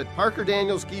 contact us at Parker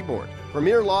Daniels Keyboard,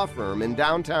 premier law firm in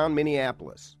downtown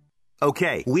Minneapolis.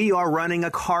 Okay, we are running a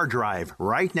car drive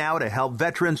right now to help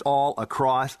veterans all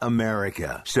across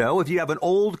America. So if you have an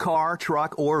old car,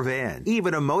 truck, or van,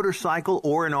 even a motorcycle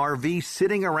or an RV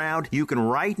sitting around, you can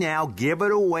right now give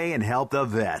it away and help the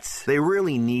vets. They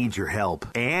really need your help.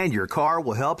 And your car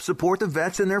will help support the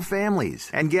vets and their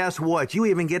families. And guess what? You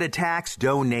even get a tax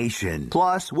donation.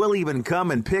 Plus, we'll even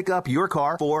come and pick up your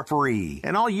car for free.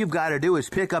 And all you've got to do is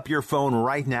pick up your phone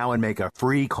right now and make a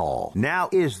free call. Now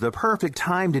is the perfect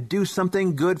time to do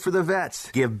something good for the vets.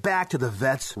 Give back to the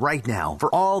vets right now for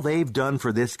all they've done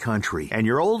for this country. And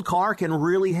your old car can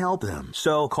really help them.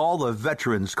 So call the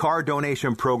Veterans Car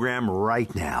Donation Program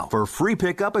right now for free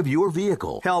pickup of your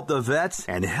vehicle. Help the vets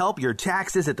and help your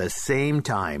taxes at the same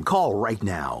time. Call right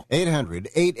now.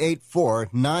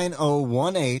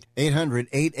 800-884-9018.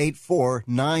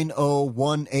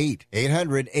 800-884-9018.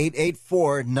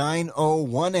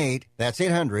 800-884-9018. That's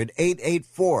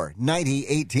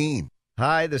 800-884-9018.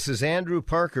 Hi, this is Andrew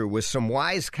Parker with some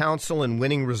wise counsel and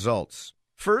winning results.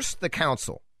 First, the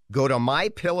counsel. Go to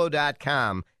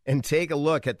mypillow.com and take a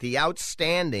look at the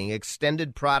outstanding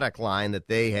extended product line that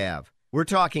they have. We're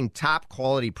talking top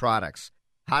quality products.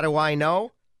 How do I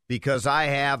know? Because I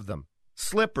have them.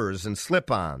 Slippers and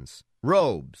slip-ons,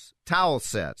 robes, towel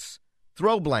sets,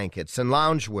 throw blankets and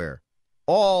loungewear.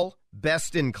 All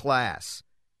best in class.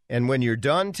 And when you're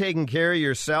done taking care of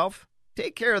yourself,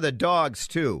 take care of the dogs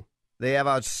too. They have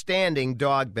outstanding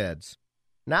dog beds.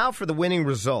 Now for the winning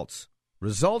results.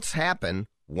 Results happen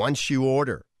once you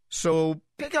order. So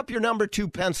pick up your number 2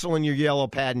 pencil and your yellow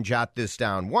pad and jot this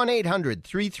down.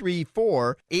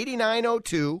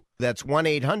 1-800-334-8902. That's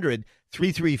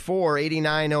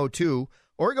 1-800-334-8902.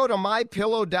 Or go to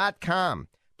mypillow.com.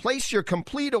 Place your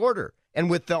complete order. And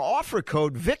with the offer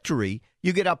code VICTORY,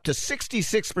 you get up to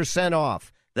 66%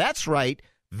 off. That's right,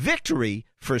 VICTORY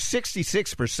for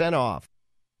 66% off.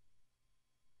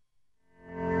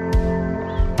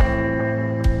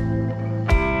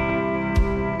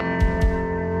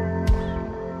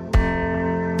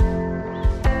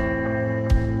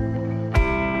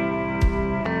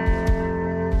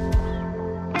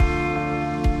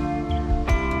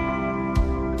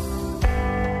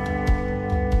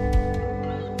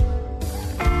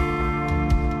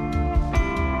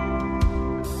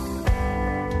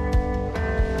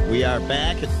 We are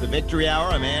back. It's the Victory Hour.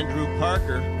 I'm Andrew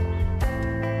Parker.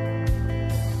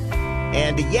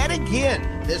 And yet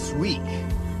again this week,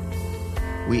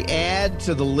 we add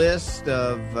to the list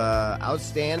of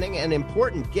outstanding and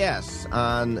important guests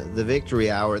on the Victory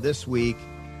Hour. This week,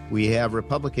 we have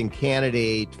Republican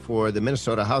candidate for the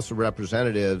Minnesota House of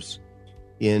Representatives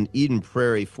in Eden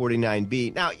Prairie,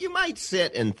 49B. Now, you might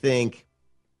sit and think,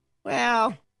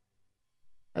 well,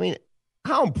 I mean,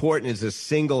 how important is a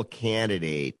single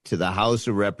candidate to the House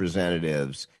of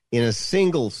Representatives in a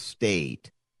single state,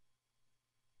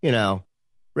 you know,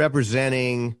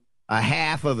 representing a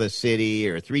half of a city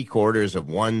or 3/4 of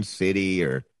one city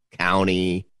or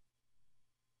county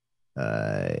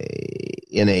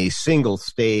in a single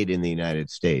state in the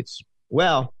United States?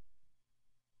 Well,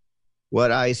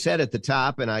 what I said at the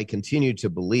top, and I continue to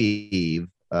believe,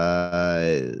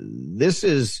 this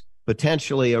is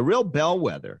potentially a real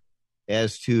bellwether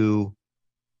as to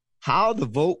how the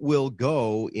vote will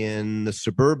go in the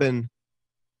suburban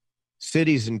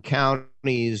cities and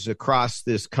counties across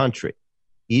this country.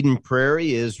 Eden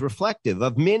Prairie is reflective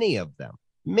of many of them.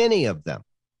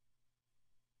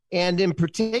 And in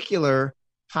particular,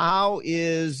 how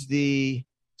is the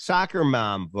soccer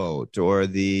mom vote or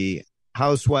the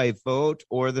housewife vote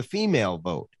or the female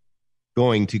vote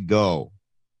going to go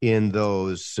in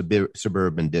those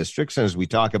suburban districts? And as we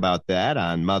talk about that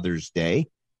on Mother's Day,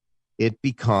 it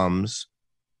becomes,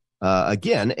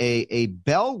 again, a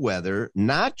bellwether,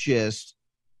 not just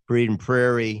for Eden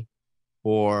Prairie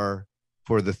or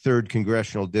for the 3rd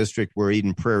Congressional District where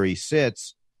Eden Prairie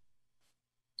sits,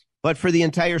 but for the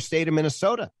entire state of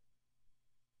Minnesota.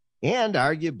 And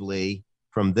arguably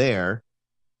from there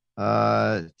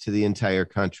to the entire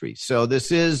country. So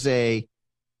this is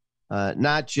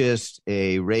not just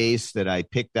a race that I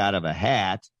picked out of a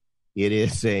hat. It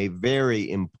is a very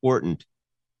important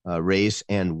race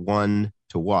and one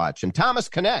to watch. And Thomas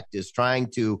Knecht is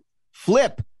trying to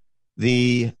flip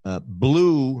the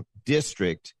blue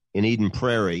district in Eden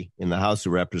Prairie in the House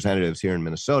of Representatives here in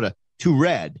Minnesota to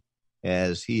red,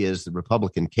 as he is the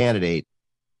Republican candidate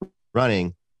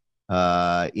running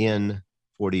in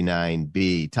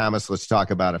 49B. Thomas, let's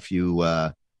talk about a few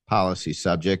policy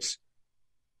subjects.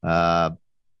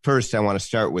 First, I want to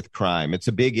start with crime. It's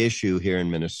a big issue here in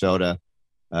Minnesota,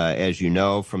 as you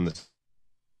know, from the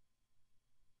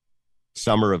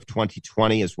summer of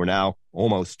 2020, as we're now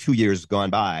almost 2 years gone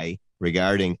by,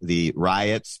 regarding the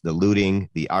riots, the looting,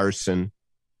 the arson,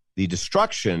 the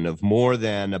destruction of more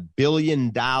than $1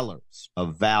 billion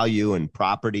of value and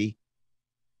property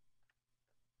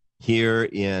here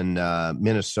in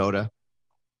Minnesota.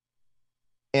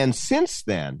 And since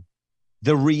then,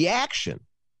 the reaction,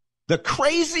 the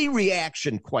crazy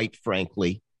reaction, quite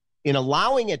frankly, in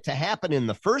allowing it to happen in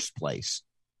the first place,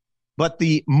 but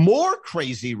the more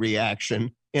crazy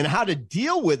reaction in how to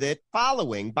deal with it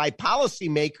following by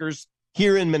policymakers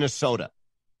here in Minnesota,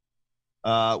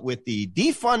 with the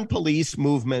defund police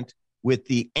movement, with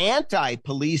the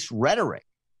anti-police rhetoric.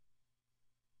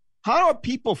 How are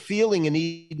people feeling in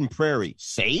Eden Prairie?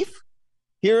 Safe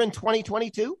here in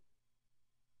 2022?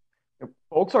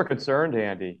 Folks are concerned,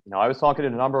 Andy. I was talking to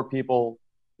a number of people,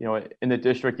 in the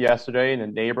district yesterday in the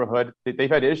neighborhood. They've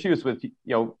had issues with,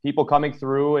 people coming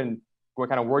through and we're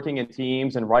kind of working in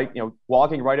teams and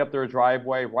walking right up their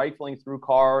driveway, rifling through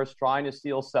cars, trying to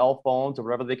steal cell phones or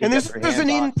whatever they can. And this is in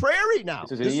Eden Prairie now.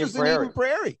 This is in Eden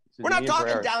Prairie. We're not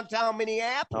talking downtown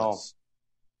Minneapolis.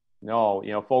 No,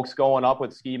 folks going up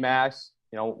with ski masks.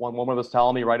 One woman was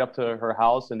telling me right up to her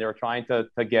house, and they were trying to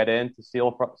get in to see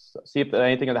if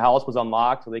anything in the house was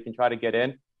unlocked so they can try to get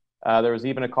in. There was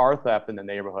even a car theft in the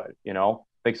neighborhood. I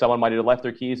think someone might have left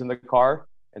their keys in the car,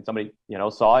 and somebody,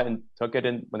 saw it and took it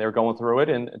in when they were going through it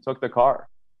and took the car.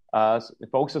 So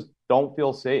folks just don't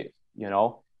feel safe, And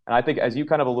I think, as you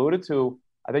kind of alluded to,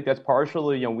 I think that's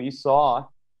partially, we saw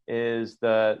is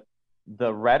the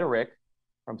rhetoric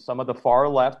from some of the far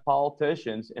left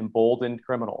politicians emboldened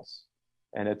criminals.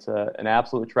 And it's an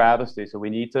absolute travesty. So we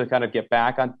need to kind of get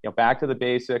back to the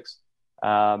basics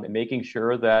and making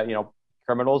sure that,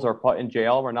 criminals are put in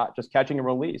jail. We're not just catching and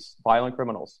release violent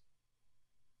criminals.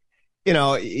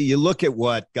 You look at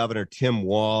what Governor Tim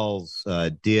Walz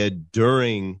did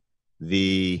during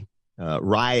the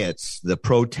riots, the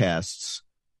protests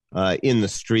in the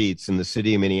streets in the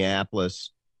city of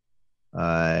Minneapolis,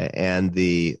 and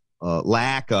the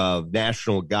lack of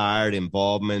National Guard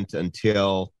involvement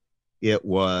until it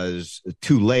was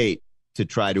too late to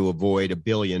try to avoid $1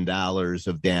 billion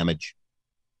of damage.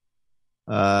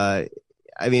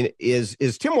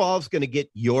 Is Tim Walz going to get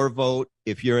your vote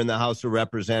if you're in the House of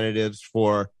Representatives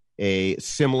for a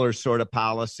similar sort of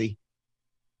policy?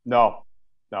 No.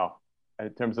 In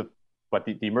terms of what,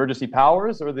 the emergency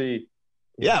powers or the?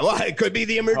 Yeah, well, it could be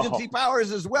the emergency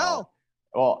powers as well.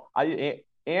 Well,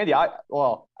 Andy, I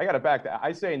got to back that.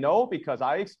 I say no because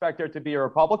I expect there to be a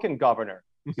Republican governor.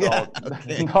 So, yeah,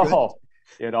 okay,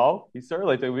 no, he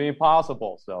certainly it would be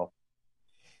impossible. So,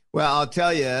 well, I'll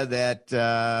tell you that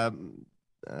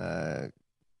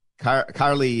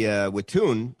Carly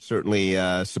Wittoon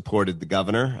certainly supported the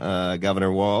governor,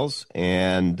 Governor Walz,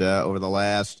 and over the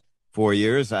last 4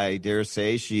 years, I dare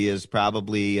say she has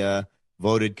probably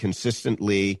voted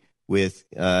consistently with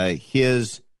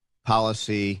his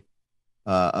policy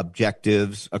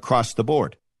objectives across the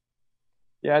board.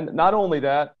 Yeah, and not only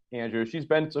that, Andrew, she's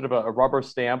been sort of a rubber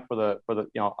stamp for the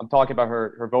I'm talking about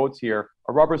her votes here,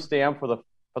 a rubber stamp for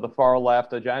the far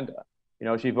left agenda.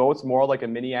 She votes more like a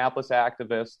Minneapolis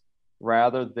activist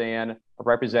rather than a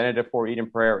representative for Eden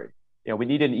Prairie. We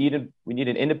need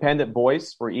an independent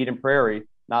voice for Eden Prairie,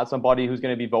 not somebody who's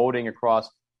going to be voting across,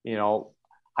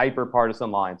 hyper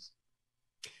partisan lines.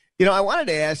 I wanted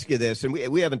to ask you this, and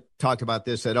we haven't talked about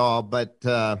this at all, but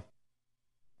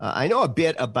I know a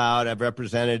bit about, I've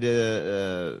represented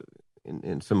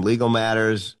in some legal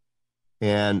matters,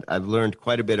 and I've learned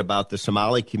quite a bit about the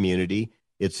Somali community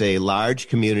It's a large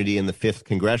community in the 5th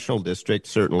Congressional District,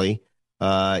 certainly,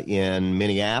 in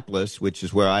Minneapolis, which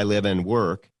is where I live and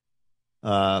work.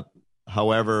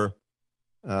 However,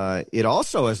 it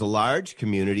also has a large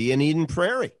community in Eden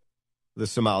Prairie, the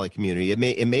Somali community.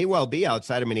 It may well be,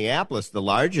 outside of Minneapolis, the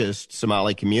largest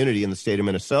Somali community in the state of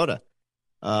Minnesota.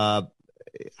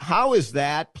 How is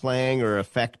that playing or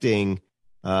affecting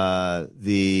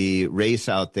the race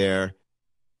out there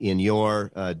in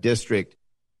your district?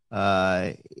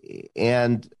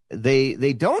 And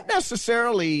they don't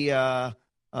necessarily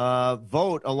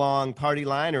vote along party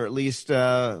line, or at least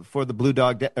for the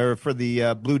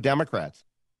Blue Democrats.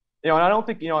 And I don't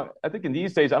think, I think in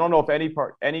these days, I don't know if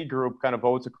any group kind of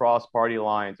votes across party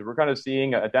lines. We're kind of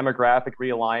seeing a demographic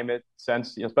realignment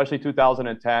since, especially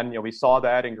 2010. We saw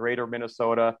that in greater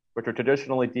Minnesota, which are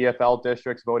traditionally DFL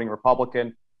districts voting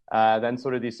Republican. Then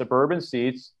sort of these suburban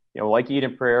seats, like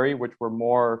Eden Prairie, which were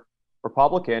more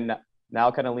Republican, now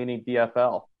kind of leaning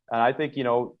DFL. And I think,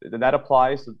 that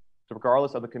applies to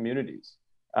regardless of the communities.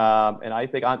 And I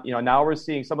think, now we're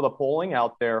seeing some of the polling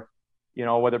out there,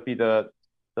 whether it be the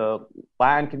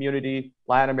Latin community,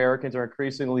 Latin Americans are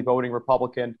increasingly voting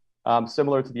Republican,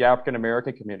 similar to the African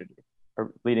American community,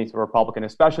 are leaning to Republican,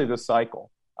 especially this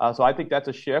cycle. So I think that's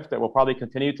a shift that we'll probably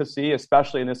continue to see,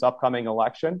 especially in this upcoming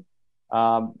election.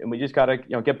 And we just got to,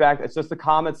 get back. It's just the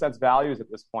common sense values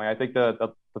at this point. I think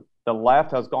the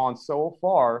left has gone so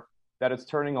far that it's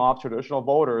turning off traditional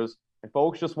voters, and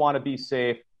folks just want to be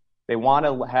safe. They want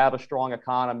to have a strong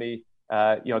economy.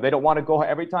 They don't want to go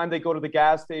every time they go to the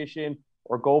gas station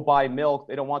or go buy milk.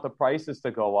 They don't want the prices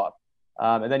to go up.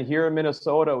 And then here in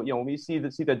Minnesota, when we see the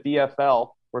DFL,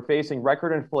 we're facing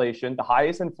record inflation, the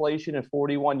highest inflation in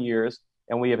 41 years,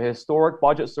 and we have a historic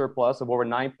budget surplus of over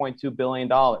 $9.2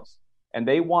 billion. And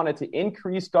they wanted to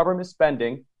increase government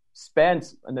spending,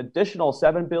 spend an additional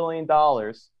 $7 billion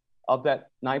of that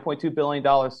 $9.2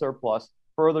 billion surplus,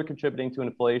 further contributing to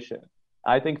inflation.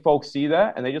 I think folks see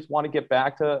that, and they just want to get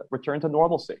back to return to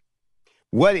normalcy.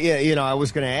 What, I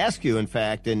was going to ask you, in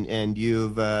fact, and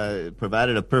you've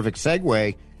provided a perfect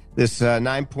segue, this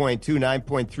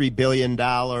 $9.3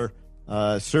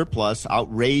 billion surplus,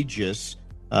 outrageous.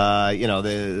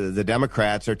 The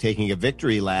Democrats are taking a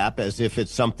victory lap as if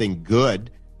it's something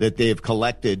good that they've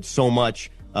collected so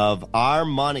much of our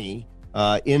money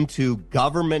into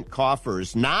government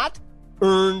coffers, not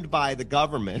earned by the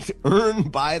government, earned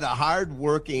by the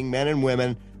hardworking men and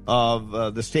women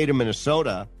of the state of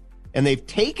Minnesota. And they've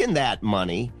taken that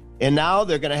money, and now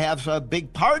they're going to have a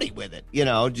big party with it,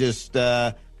 just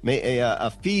a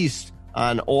feast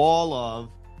on all of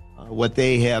what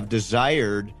they have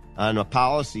desired on a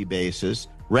policy basis,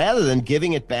 rather than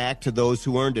giving it back to those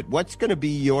who earned it. What's going to be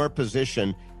your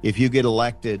position if you get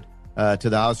elected to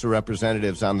the House of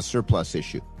Representatives on the surplus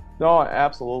issue? No,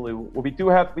 absolutely. Well,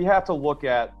 we have to look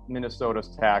at Minnesota's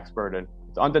tax burden.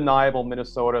 It's undeniable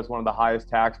Minnesota is one of the highest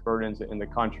tax burdens in the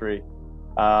country.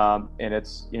 And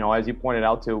it's, as you pointed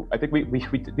out too, I think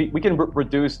we can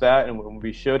reduce that, and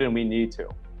we should, and we need to.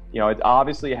 It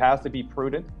obviously has to be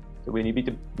prudent. So we need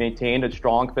to maintain a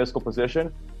strong fiscal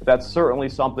position, but that's certainly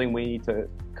something we need to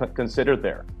consider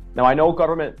there. Now, I know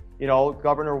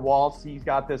Governor Walz, he's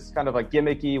got this kind of a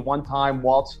gimmicky one-time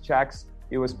Walz checks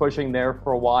he was pushing there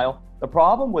for a while. The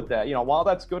problem with that, while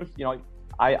that's good,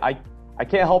 I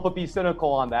can't help but be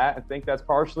cynical on that and think that's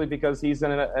partially because he's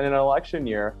in an election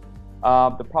year.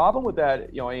 The problem with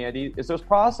that, Andy, is there's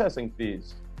processing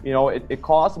fees. It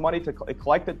costs money to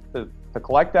collect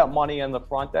that money on the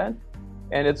front end,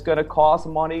 and it's going to cost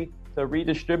money to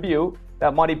redistribute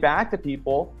that money back to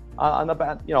people on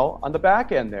the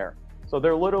back end there. So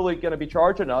they're literally going to be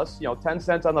charging us, 10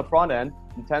 cents on the front end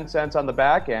and 10 cents on the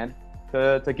back end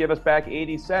to give us back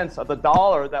 80 cents of the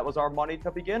dollar that was our money to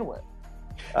begin with.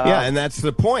 Yeah, and that's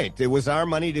the point. It was our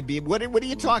money to be. What are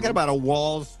you talking about? A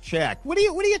Walz check? What are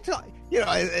you talking?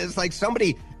 It's like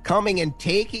somebody coming and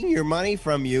taking your money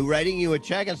from you, writing you a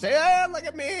check, and say, "Oh, look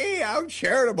at me! How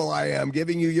charitable I am,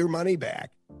 giving you your money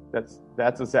back." That's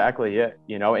exactly it.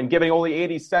 And giving only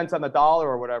 80 cents on the dollar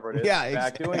or whatever it is,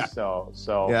 back doing so.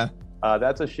 So yeah,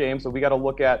 that's a shame. So we got to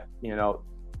look at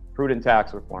prudent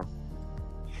tax reform.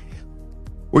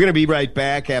 We're going to be right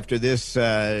back after this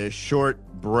short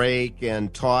break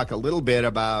and talk a little bit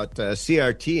about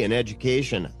CRT and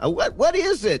education. What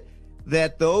is it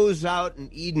that those out in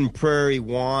Eden Prairie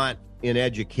want in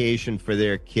education for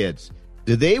their kids?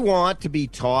 Do they want to be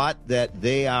taught that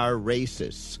they are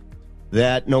racists?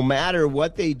 That no matter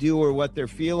what they do or what their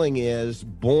feeling is,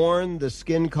 the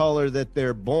skin color that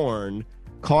they're born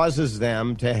causes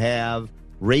them to have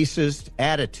racist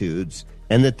attitudes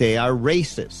and that they are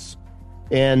racists?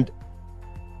 And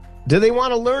Do they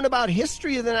want to learn about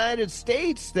history of the United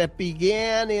States that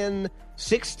began in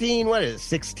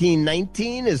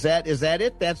 1619? Is that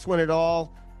it? That's when it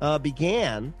all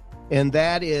began. And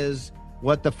that is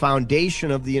what the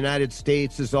foundation of the United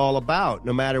States is all about,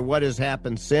 no matter what has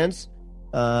happened since,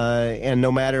 and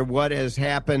no matter what has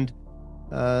happened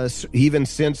even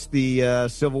since the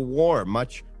Civil War,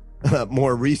 much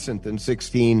more recent than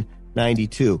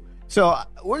 1692. So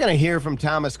we're going to hear from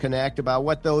Thomas Knecht about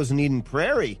what those in Eden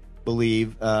Prairie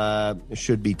believe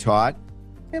should be taught,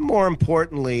 and more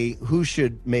importantly, who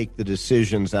should make the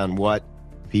decisions on what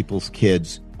people's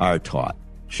kids are taught.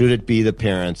 Should it be the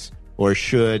parents, or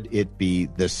should it be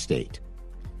the state?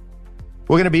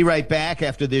 We're going to be right back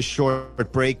after this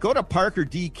short break. Go to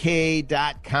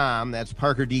parkerdk.com. That's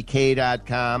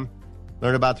parkerdk.com.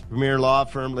 Learn about the premier law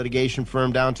firm, litigation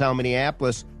firm, downtown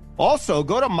Minneapolis. Also,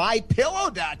 go to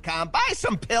mypillow.com. Buy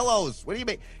some pillows. What do you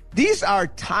mean? These are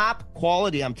top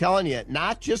quality, I'm telling you.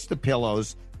 Not just the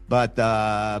pillows, but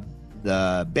the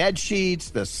bed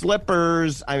sheets, the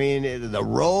slippers, the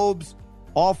robes.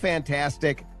 All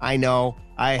fantastic. I know.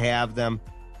 I have them.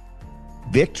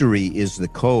 Victory is the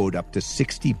code, up to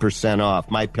 60% off.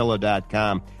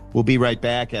 MyPillow.com. We'll be right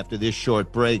back after this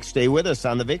short break. Stay with us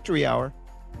on the Victory Hour.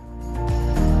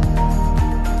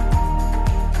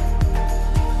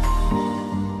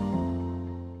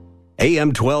 AM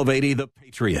 1280, The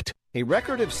Patriot. A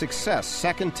record of success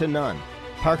second to none.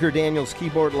 Parker Daniels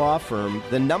Keyboard Law Firm,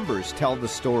 the numbers tell the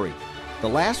story. The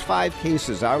last 5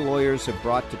 cases our lawyers have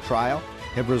brought to trial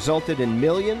have resulted in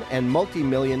million and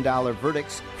multi-million-dollar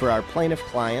verdicts for our plaintiff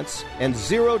clients and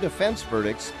 0 defense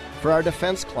verdicts for our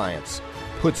defense clients.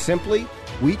 Put simply,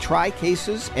 we try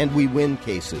cases and we win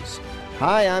cases.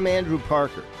 Hi, I'm Andrew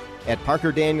Parker. At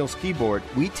Parker Daniels Keyboard,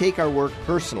 we take our work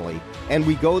personally and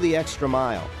we go the extra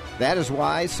mile. That is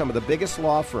why some of the biggest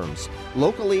law firms,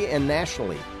 locally and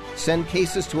nationally, send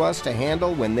cases to us to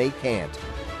handle when they can't.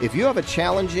 If you have a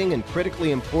challenging and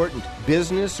critically important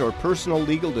business or personal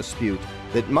legal dispute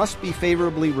that must be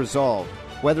favorably resolved,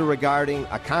 whether regarding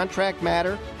a contract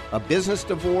matter, a business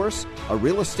divorce, a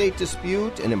real estate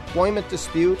dispute, an employment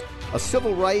dispute, a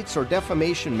civil rights or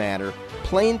defamation matter,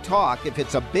 plain talk, if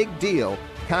it's a big deal,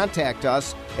 contact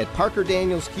us at Parker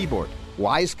Daniels Keyboard.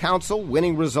 Wise counsel,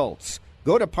 winning results.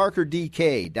 Go to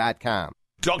parkerdk.com.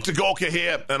 Dr. Gorka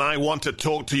here, and I want to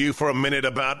talk to you for a minute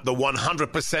about the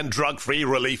 100% drug-free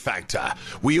relief factor.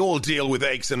 We all deal with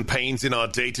aches and pains in our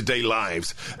day-to-day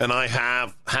lives, and I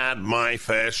have had my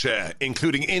fair share,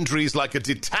 including injuries like a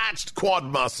detached quad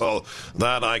muscle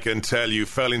that I can tell you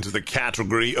fell into the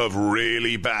category of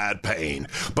really bad pain.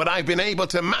 But I've been able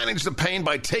to manage the pain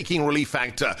by taking Relief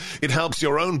Factor. It helps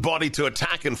your own body to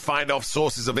attack and fight off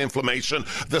sources of inflammation,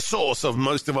 the source of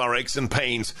most of our aches and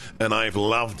pains, and I've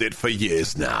loved it for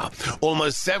years now.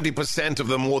 Almost 70% of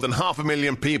the more than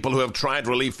 500,000 people who have tried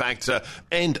Relief Factor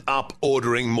end up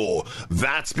ordering more.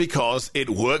 That's because it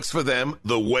works for them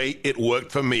the way it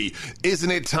worked for me.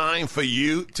 Isn't it time for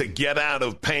you to get out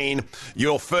of pain?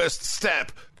 Your first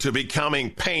step to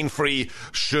becoming pain-free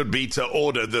should be to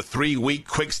order the 3-week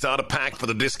quick starter pack for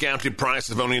the discounted price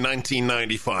of only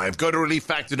 $19.95. Go to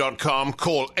relieffactor.com,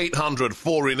 call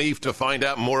 800-4RELIEF to find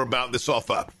out more about this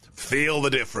offer. Feel the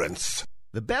difference.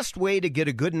 The best way to get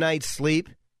a good night's sleep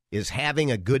is having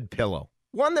a good pillow.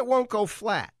 One that won't go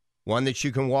flat. One that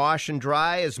you can wash and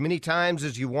dry as many times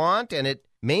as you want, and it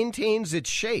maintains its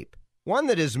shape. One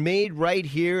that is made right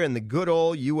here in the good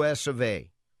old U.S. of A.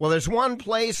 Well, there's one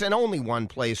place and only one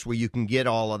place where you can get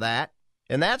all of that,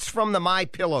 and that's from the My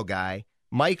Pillow guy,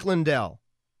 Mike Lindell,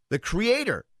 the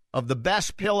creator of the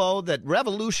best pillow that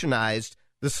revolutionized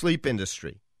the sleep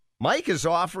industry. Mike is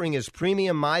offering his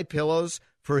premium My Pillows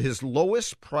for his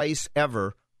lowest price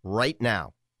ever right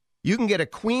now. You can get a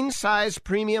queen-size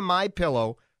premium My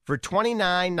Pillow for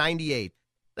 $29.98.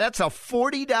 That's a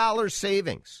 $40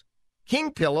 savings. King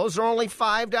pillows are only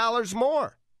 $5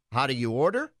 more. How do you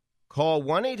order? Call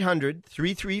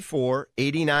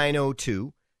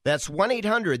 1-800-334-8902. That's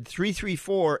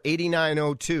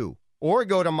 1-800-334-8902. Or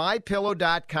go to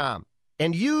mypillow.com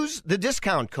and use the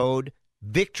discount code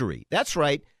VICTORY. That's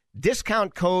right,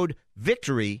 discount code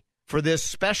VICTORY for this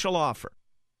special offer.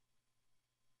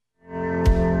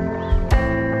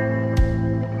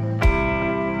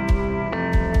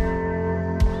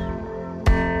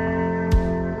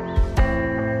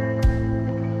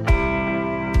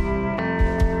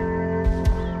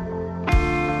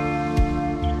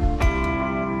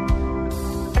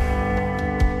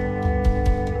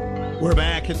 We're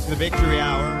back. It's the Victory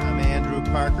Hour. I'm Andrew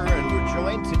Parker, and we're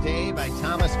joined today by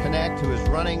Thomas Knecht, who is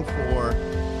running for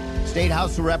State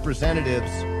House of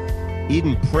Representatives,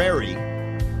 Eden Prairie,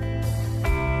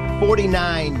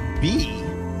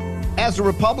 49B as a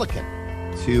Republican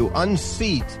to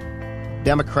unseat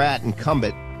Democrat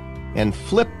incumbent and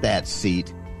flip that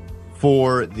seat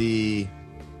for the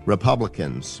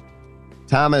Republicans.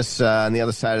 Thomas, on the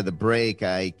other side of the break,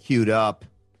 I queued up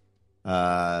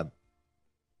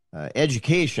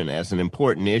education as an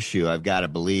important issue. I've got to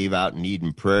believe out in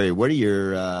Eden Prairie. What are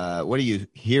you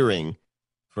hearing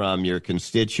from your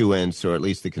constituents, or at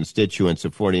least the constituents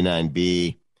of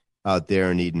 49B out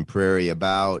there in Eden Prairie,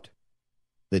 about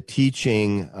the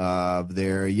teaching of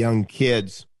their young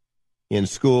kids in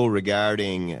school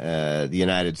regarding the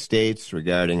United States,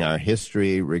 regarding our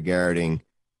history, regarding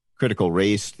critical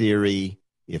race theory,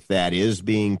 if that is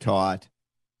being taught,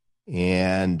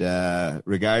 and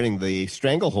regarding the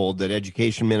stranglehold that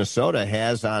Education Minnesota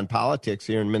has on politics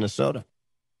here in Minnesota?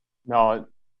 No,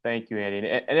 thank you, Andy.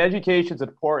 And education is an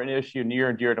important issue near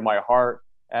and dear to my heart.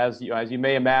 As you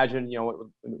may imagine,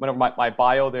 whenever my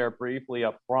bio there briefly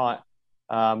up front,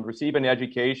 receiving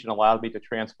education allowed me to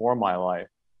transform my life.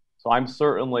 So I'm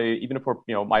certainly, even for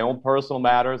my own personal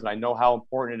matters, and I know how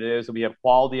important it is that we have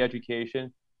quality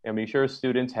education and make sure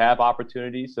students have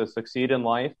opportunities to succeed in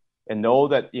life, and know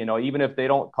that even if they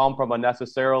don't come from a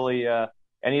necessarily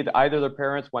either their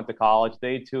parents went to college,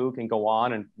 they too can go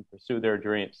on and pursue their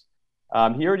dreams.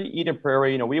 Here at Eden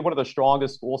Prairie, we have one of the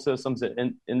strongest school systems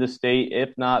in the state,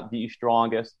 if not the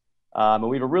strongest. And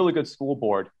we have a really good school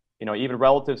board, even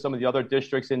relative to some of the other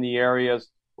districts in the areas,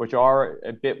 which are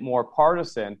a bit more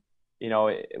partisan.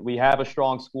 We have a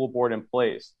strong school board in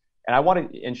place. And I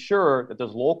want to ensure that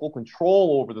there's local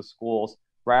control over the schools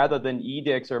rather than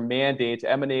edicts or mandates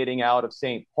emanating out of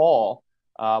St. Paul,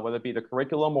 whether it be the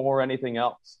curriculum or anything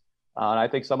else. And I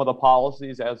think some of the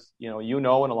policies, as and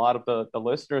a lot of the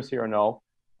listeners here know,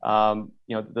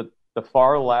 the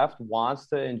far left wants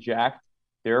to inject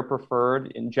their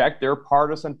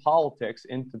partisan politics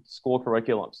into school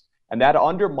curriculums, and that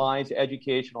undermines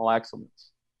educational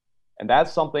excellence. And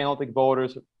that's something I don't think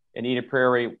voters in Eden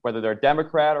Prairie, whether they're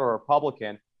Democrat or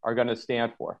Republican, are going to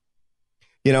stand for.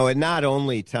 It not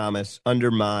only, Thomas,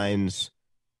 undermines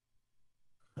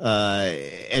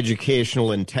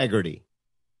educational integrity,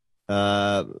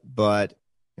 but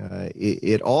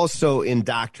it also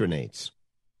indoctrinates.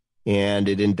 And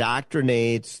it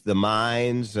indoctrinates the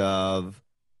minds of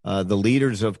the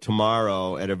leaders of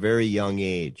tomorrow at a very young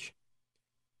age.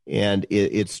 And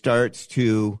it starts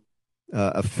to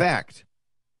affect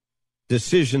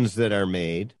decisions that are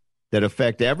made that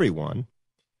affect everyone.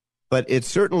 But it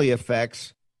certainly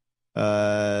affects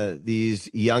these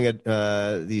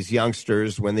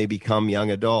youngsters when they become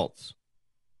young adults.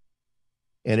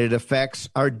 And it affects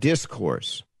our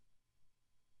discourse.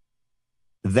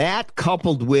 That,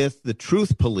 coupled with the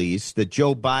truth police that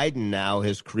Joe Biden now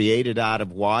has created out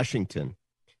of Washington,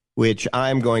 which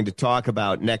I'm going to talk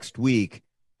about next week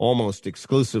almost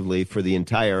exclusively for the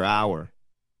entire hour.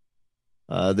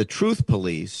 The truth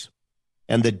police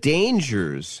and the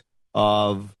dangers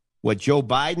of what Joe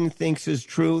Biden thinks is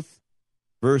truth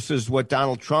versus what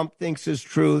Donald Trump thinks is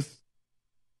truth,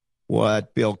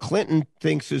 what Bill Clinton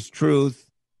thinks is truth,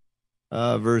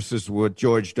 versus what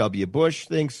George W. Bush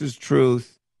thinks is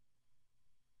truth.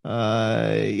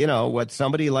 What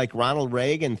somebody like Ronald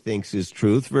Reagan thinks is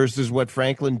truth versus what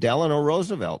Franklin Delano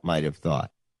Roosevelt might have thought.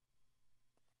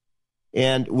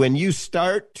 And when you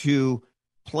start to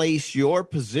place your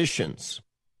positions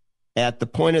at the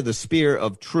point of the spear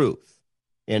of truth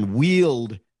and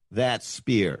wield that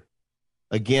spear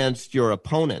against your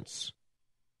opponents,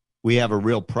 we have a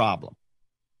real problem.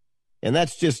 And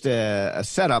that's just a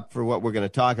setup for what we're going to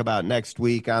talk about next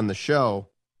week on the show.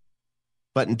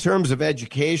 But in terms of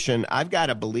education, I've got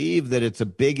to believe that it's a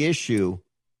big issue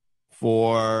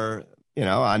for,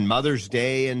 on Mother's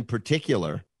Day in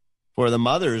particular, for the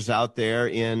mothers out there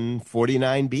in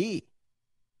 49B.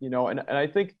 And I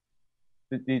think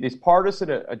these partisan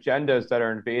agendas that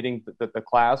are invading the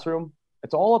classroom,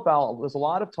 it's all about, there's a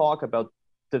lot of talk about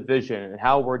division and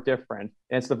how we're different,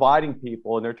 and it's dividing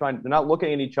people, and they're not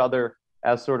looking at each other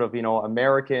as sort of,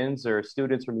 Americans or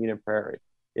students from Eden Prairie.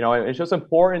 It's just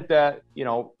important that,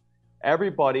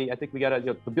 everybody, I think we got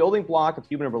to, the building block of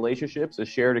human relationships is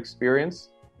shared experience.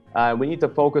 We need to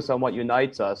focus on what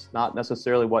unites us, not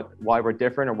necessarily why we're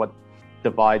different or what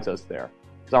divides us there.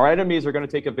 Because our enemies are going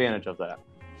to take advantage of that.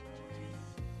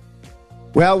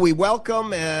 Well, we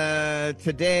welcome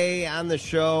today on the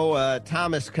show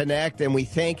Thomas Knecht, and we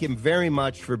thank him very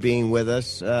much for being with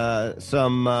us.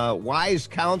 Some wise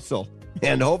counsel,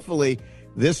 and hopefully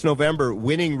this November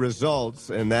winning results,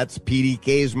 and that's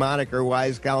PDK's moniker,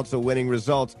 wise counsel, winning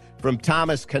results, from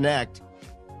Thomas Knecht.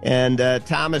 And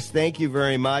Thomas, thank you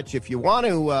very much. If you want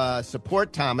to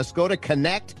support Thomas, go to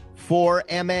Knecht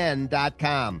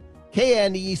Knecht4mn.com.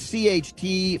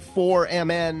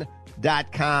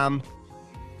 Knecht4mn.com.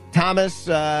 Thomas,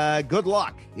 good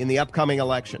luck in the upcoming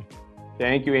election.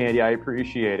 Thank you, Andy. I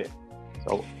appreciate it.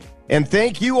 And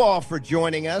thank you all for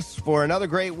joining us for another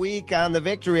great week on the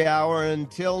Victory Hour.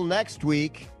 Until next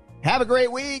week, have a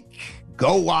great week.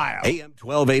 Go Wild. AM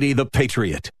 1280, The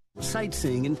Patriot.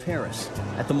 Sightseeing in Paris,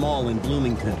 at the mall in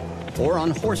Bloomington, or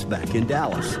on horseback in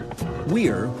Dallas.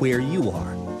 We're where you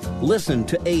are. Listen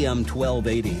to AM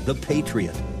 1280, The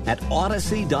Patriot, at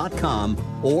Odyssey.com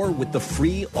or with the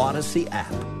free Odyssey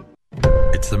app.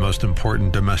 It's the most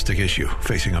important domestic issue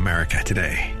facing America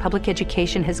today. Public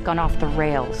education has gone off the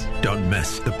rails. Don't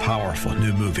miss the powerful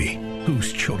new movie,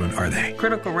 Whose Children Are They?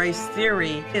 Critical race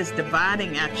theory is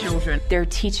dividing our children. They're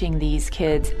teaching these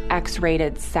kids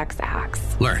X-rated sex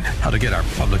acts. Learn how to get our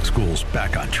public schools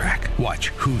back on track. Watch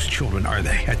Whose Children Are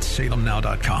They at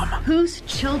salemnow.com. Whose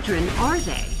children are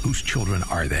they? Whose Children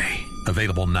Are They?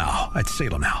 Available now at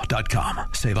salemnow.com.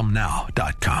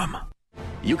 salemnow.com.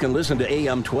 You can listen to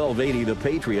AM 1280 The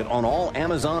Patriot on all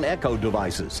Amazon Echo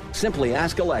devices. Simply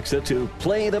ask Alexa to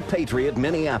play The Patriot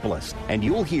Minneapolis, and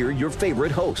you'll hear your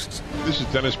favorite hosts. This is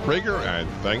Dennis Prager, and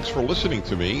thanks for listening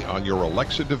to me on your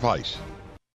Alexa device.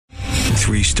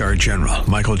 3-star General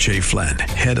Michael J. Flynn,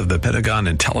 head of the Pentagon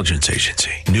Intelligence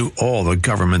Agency, knew all the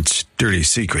government's dirty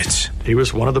secrets. He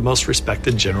was one of the most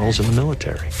respected generals in the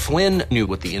military. Flynn knew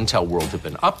what the intel world had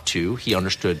been up to. He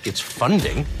understood its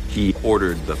funding. He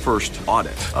ordered the first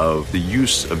audit of the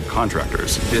use of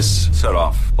contractors. This set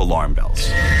off alarm bells.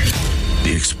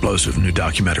 The explosive new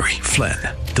documentary, Flynn,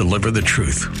 Deliver the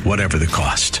Truth, Whatever the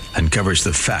Cost, uncovers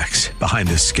the facts behind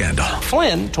this scandal.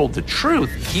 Flynn told the truth.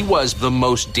 He was the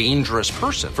most dangerous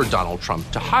person for Donald Trump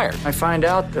to hire. I find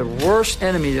out the worst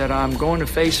enemy that I'm going to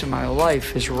face in my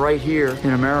life is right here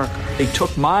in America. They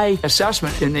took my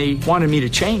assessment and they wanted me to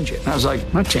change it. And I was like,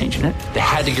 I'm not changing it. They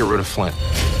had to get rid of Flynn.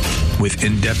 With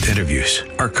in-depth interviews,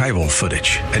 archival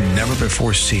footage, and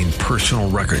never-before-seen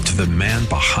personal records of the man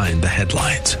behind the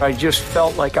headlines. I just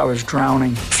felt like I was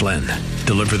drowning. Flynn,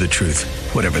 Deliver the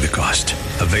Truth, Whatever the Cost.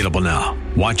 Available now.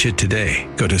 Watch it today.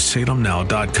 Go to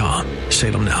salemnow.com.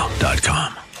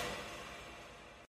 salemnow.com.